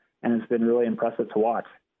built, and it's been really impressive to watch.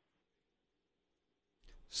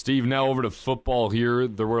 Steve, now over to football here.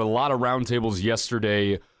 There were a lot of roundtables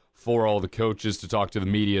yesterday for all the coaches to talk to the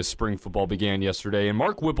media. Spring football began yesterday, and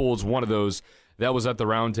Mark Whipple was one of those that was at the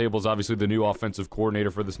roundtables, obviously the new offensive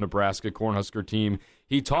coordinator for this Nebraska Cornhusker team.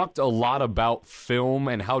 He talked a lot about film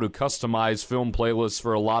and how to customize film playlists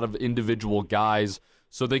for a lot of individual guys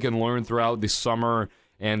so they can learn throughout the summer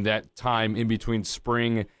and that time in between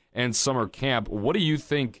spring and summer camp. What do you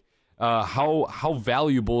think, how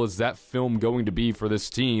valuable is that film going to be for this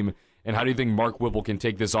team, and how do you think Mark Whipple can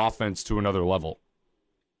take this offense to another level?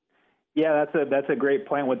 Yeah, that's a great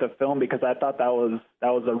point with the film, because I thought that was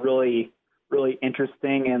a really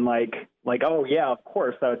interesting and like, oh yeah, of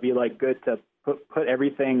course that would be like good to put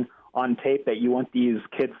everything on tape that you want these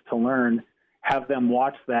kids to learn, have them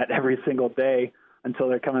watch that every single day until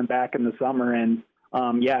they're coming back in the summer. And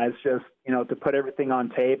it's just, to put everything on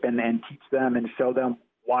tape and teach them and show them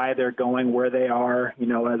why they're going where they are,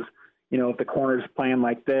 as, if the corner's playing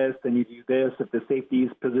like this, then you do this. If the safety's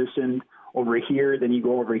positioned over here, then you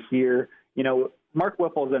go over here. Mark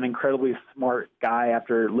Whipple is an incredibly smart guy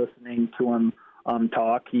after listening to him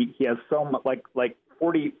talk. He has so much, like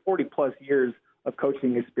 40 plus years of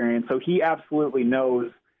coaching experience. So he absolutely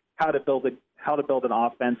knows how to build an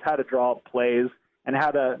offense, how to draw up plays, and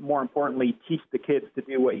how to, more importantly, teach the kids to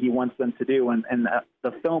do what he wants them to do. And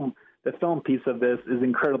the film piece of this is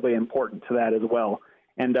incredibly important to that as well.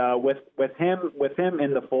 And with him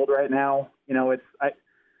in the fold right now,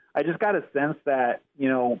 I just got a sense that,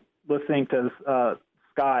 listening to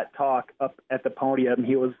Scott talk up at the podium,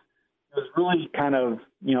 he was really kind of,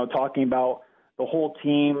 talking about the whole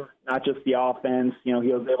team, not just the offense. He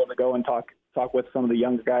was able to go and talk with some of the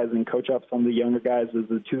younger guys and coach up some of the younger guys as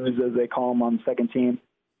the twos, as they call them, on the second team.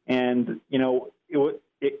 And,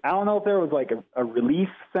 I don't know if there was like a relief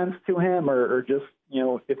sense to him or just,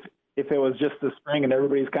 if it was just the spring and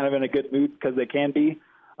everybody's kind of in a good mood because they can be.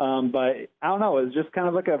 But I don't know. It was just kind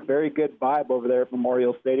of like a very good vibe over there at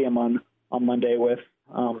Memorial Stadium on Monday with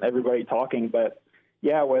everybody talking. But,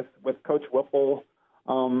 yeah, with Coach Whipple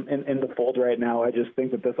in the fold right now, I just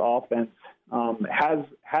think that this offense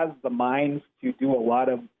has the minds to do a lot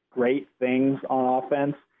of great things on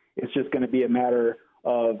offense. It's just going to be a matter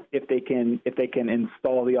of if they can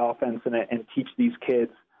install the offense and teach these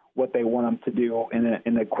kids what they want them to do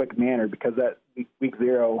in a quick manner, because that week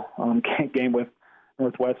 0 game with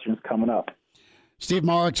Northwestern's coming up. Steve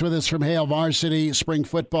Marek's with us from Hail Varsity. Spring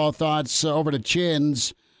football thoughts over to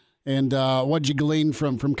Chins, and what'd you glean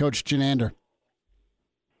from Coach Chinander?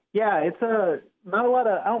 Yeah, it's not a lot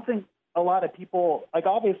of. I don't think a lot of people, like,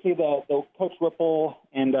 obviously the Coach Whipple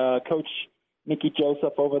and Coach Mickey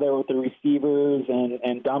Joseph over there with the receivers,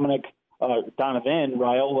 and Donovan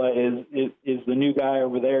Raiola is the new guy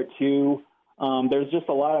over there too. There's just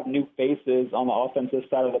a lot of new faces on the offensive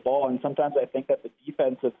side of the ball, and sometimes I think that the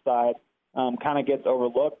defensive side kind of gets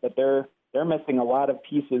overlooked, but they're missing a lot of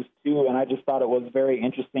pieces too. And I just thought it was very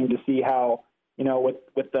interesting to see how, with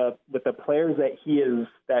the players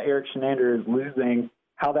that Eric Chinander is losing,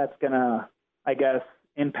 how that's gonna, I guess,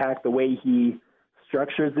 impact the way he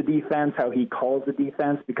structures the defense, how he calls the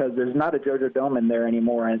defense, because there's not a JoJo Domann there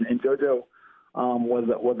anymore, and JoJo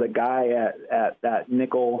was a guy at that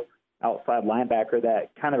nickel outside linebacker that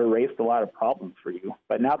kind of erased a lot of problems for you.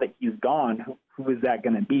 But now that he's gone, who is that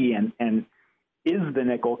going to be? And is the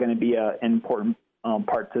nickel going to be an important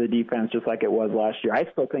part to the defense, just like it was last year? I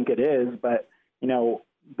still think it is, but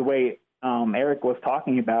the way Eric was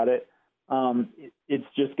talking about it, it's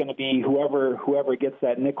just going to be whoever gets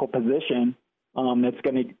that nickel position. It's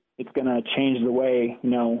going to change the way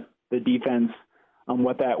the defense,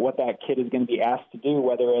 what that kid is going to be asked to do,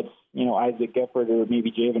 whether it's Isaac Gifford or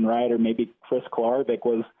maybe Javen Wright or maybe Chris Kolarevic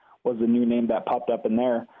was the new name that popped up in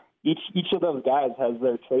there. Each of those guys has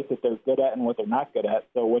their traits that they're good at and what they're not good at.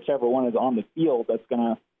 So whichever one is on the field, that's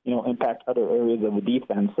going to impact other areas of the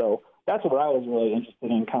defense. So that's what I was really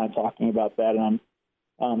interested in, kind of talking about that.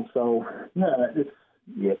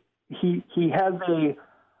 He has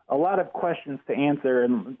a lot of questions to answer,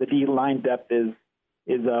 and the D-line depth is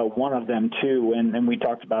one of them too, and we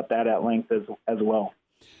talked about that at length as well.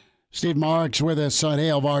 Steve Marek's with us on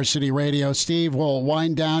Hail Varsity Radio. Steve, we'll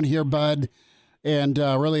wind down here, bud, and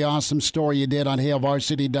really awesome story you did on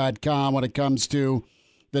HailVarsity.com when it comes to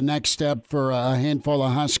the next step for a handful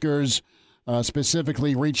of Huskers,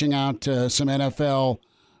 specifically reaching out to some NFL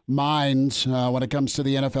minds when it comes to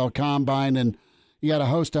the NFL Combine. And you got a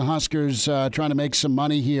host of Huskers trying to make some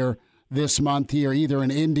money here this month here, either in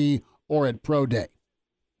Indy or at Pro Day.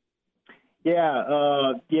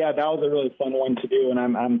 Yeah, that was a really fun one to do, and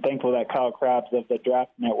I'm thankful that Kyle Krabs of the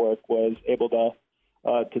Draft Network was able to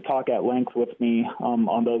talk at length with me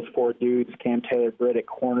on those 4 dudes: Cam Taylor-Britt at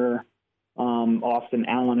corner, Austin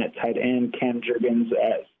Allen at tight end, Cam Jurgens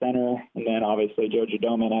at center, and then obviously JoJo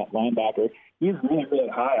Domann at linebacker. He's really, really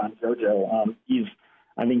high on JoJo.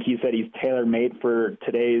 I think he said he's tailor-made for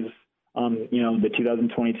today's, the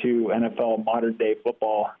 2022 NFL modern-day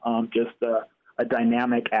football. Just a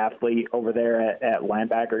dynamic athlete over there at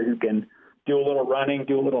linebacker who can do a little running,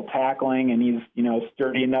 do a little tackling, and he's,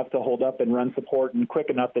 sturdy enough to hold up and run support, and quick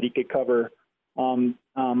enough that he could cover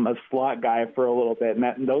a slot guy for a little bit.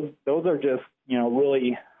 And those are just,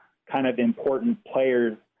 really kind of important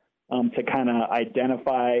players to kind of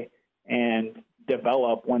identify and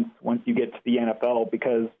develop once you get to the NFL,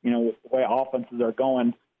 because, with the way offenses are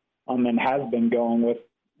going and has been going with,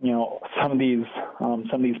 some of these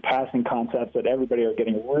passing concepts that everybody are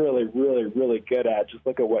getting really, really, really good at. Just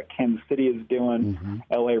look at what Kansas City is doing,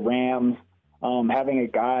 LA Rams, having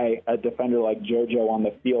a defender like JoJo on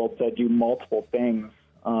the field to do multiple things.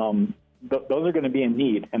 Those are going to be in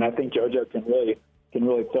need, and I think JoJo can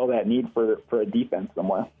really fill that need for a defense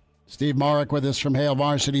somewhere. Steve Marek with us from Hail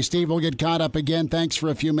Varsity. Steve, we'll get caught up again. Thanks for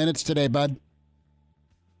a few minutes today, bud.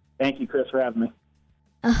 Thank you, Chris, for having me.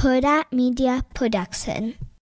 A Huda Media Production.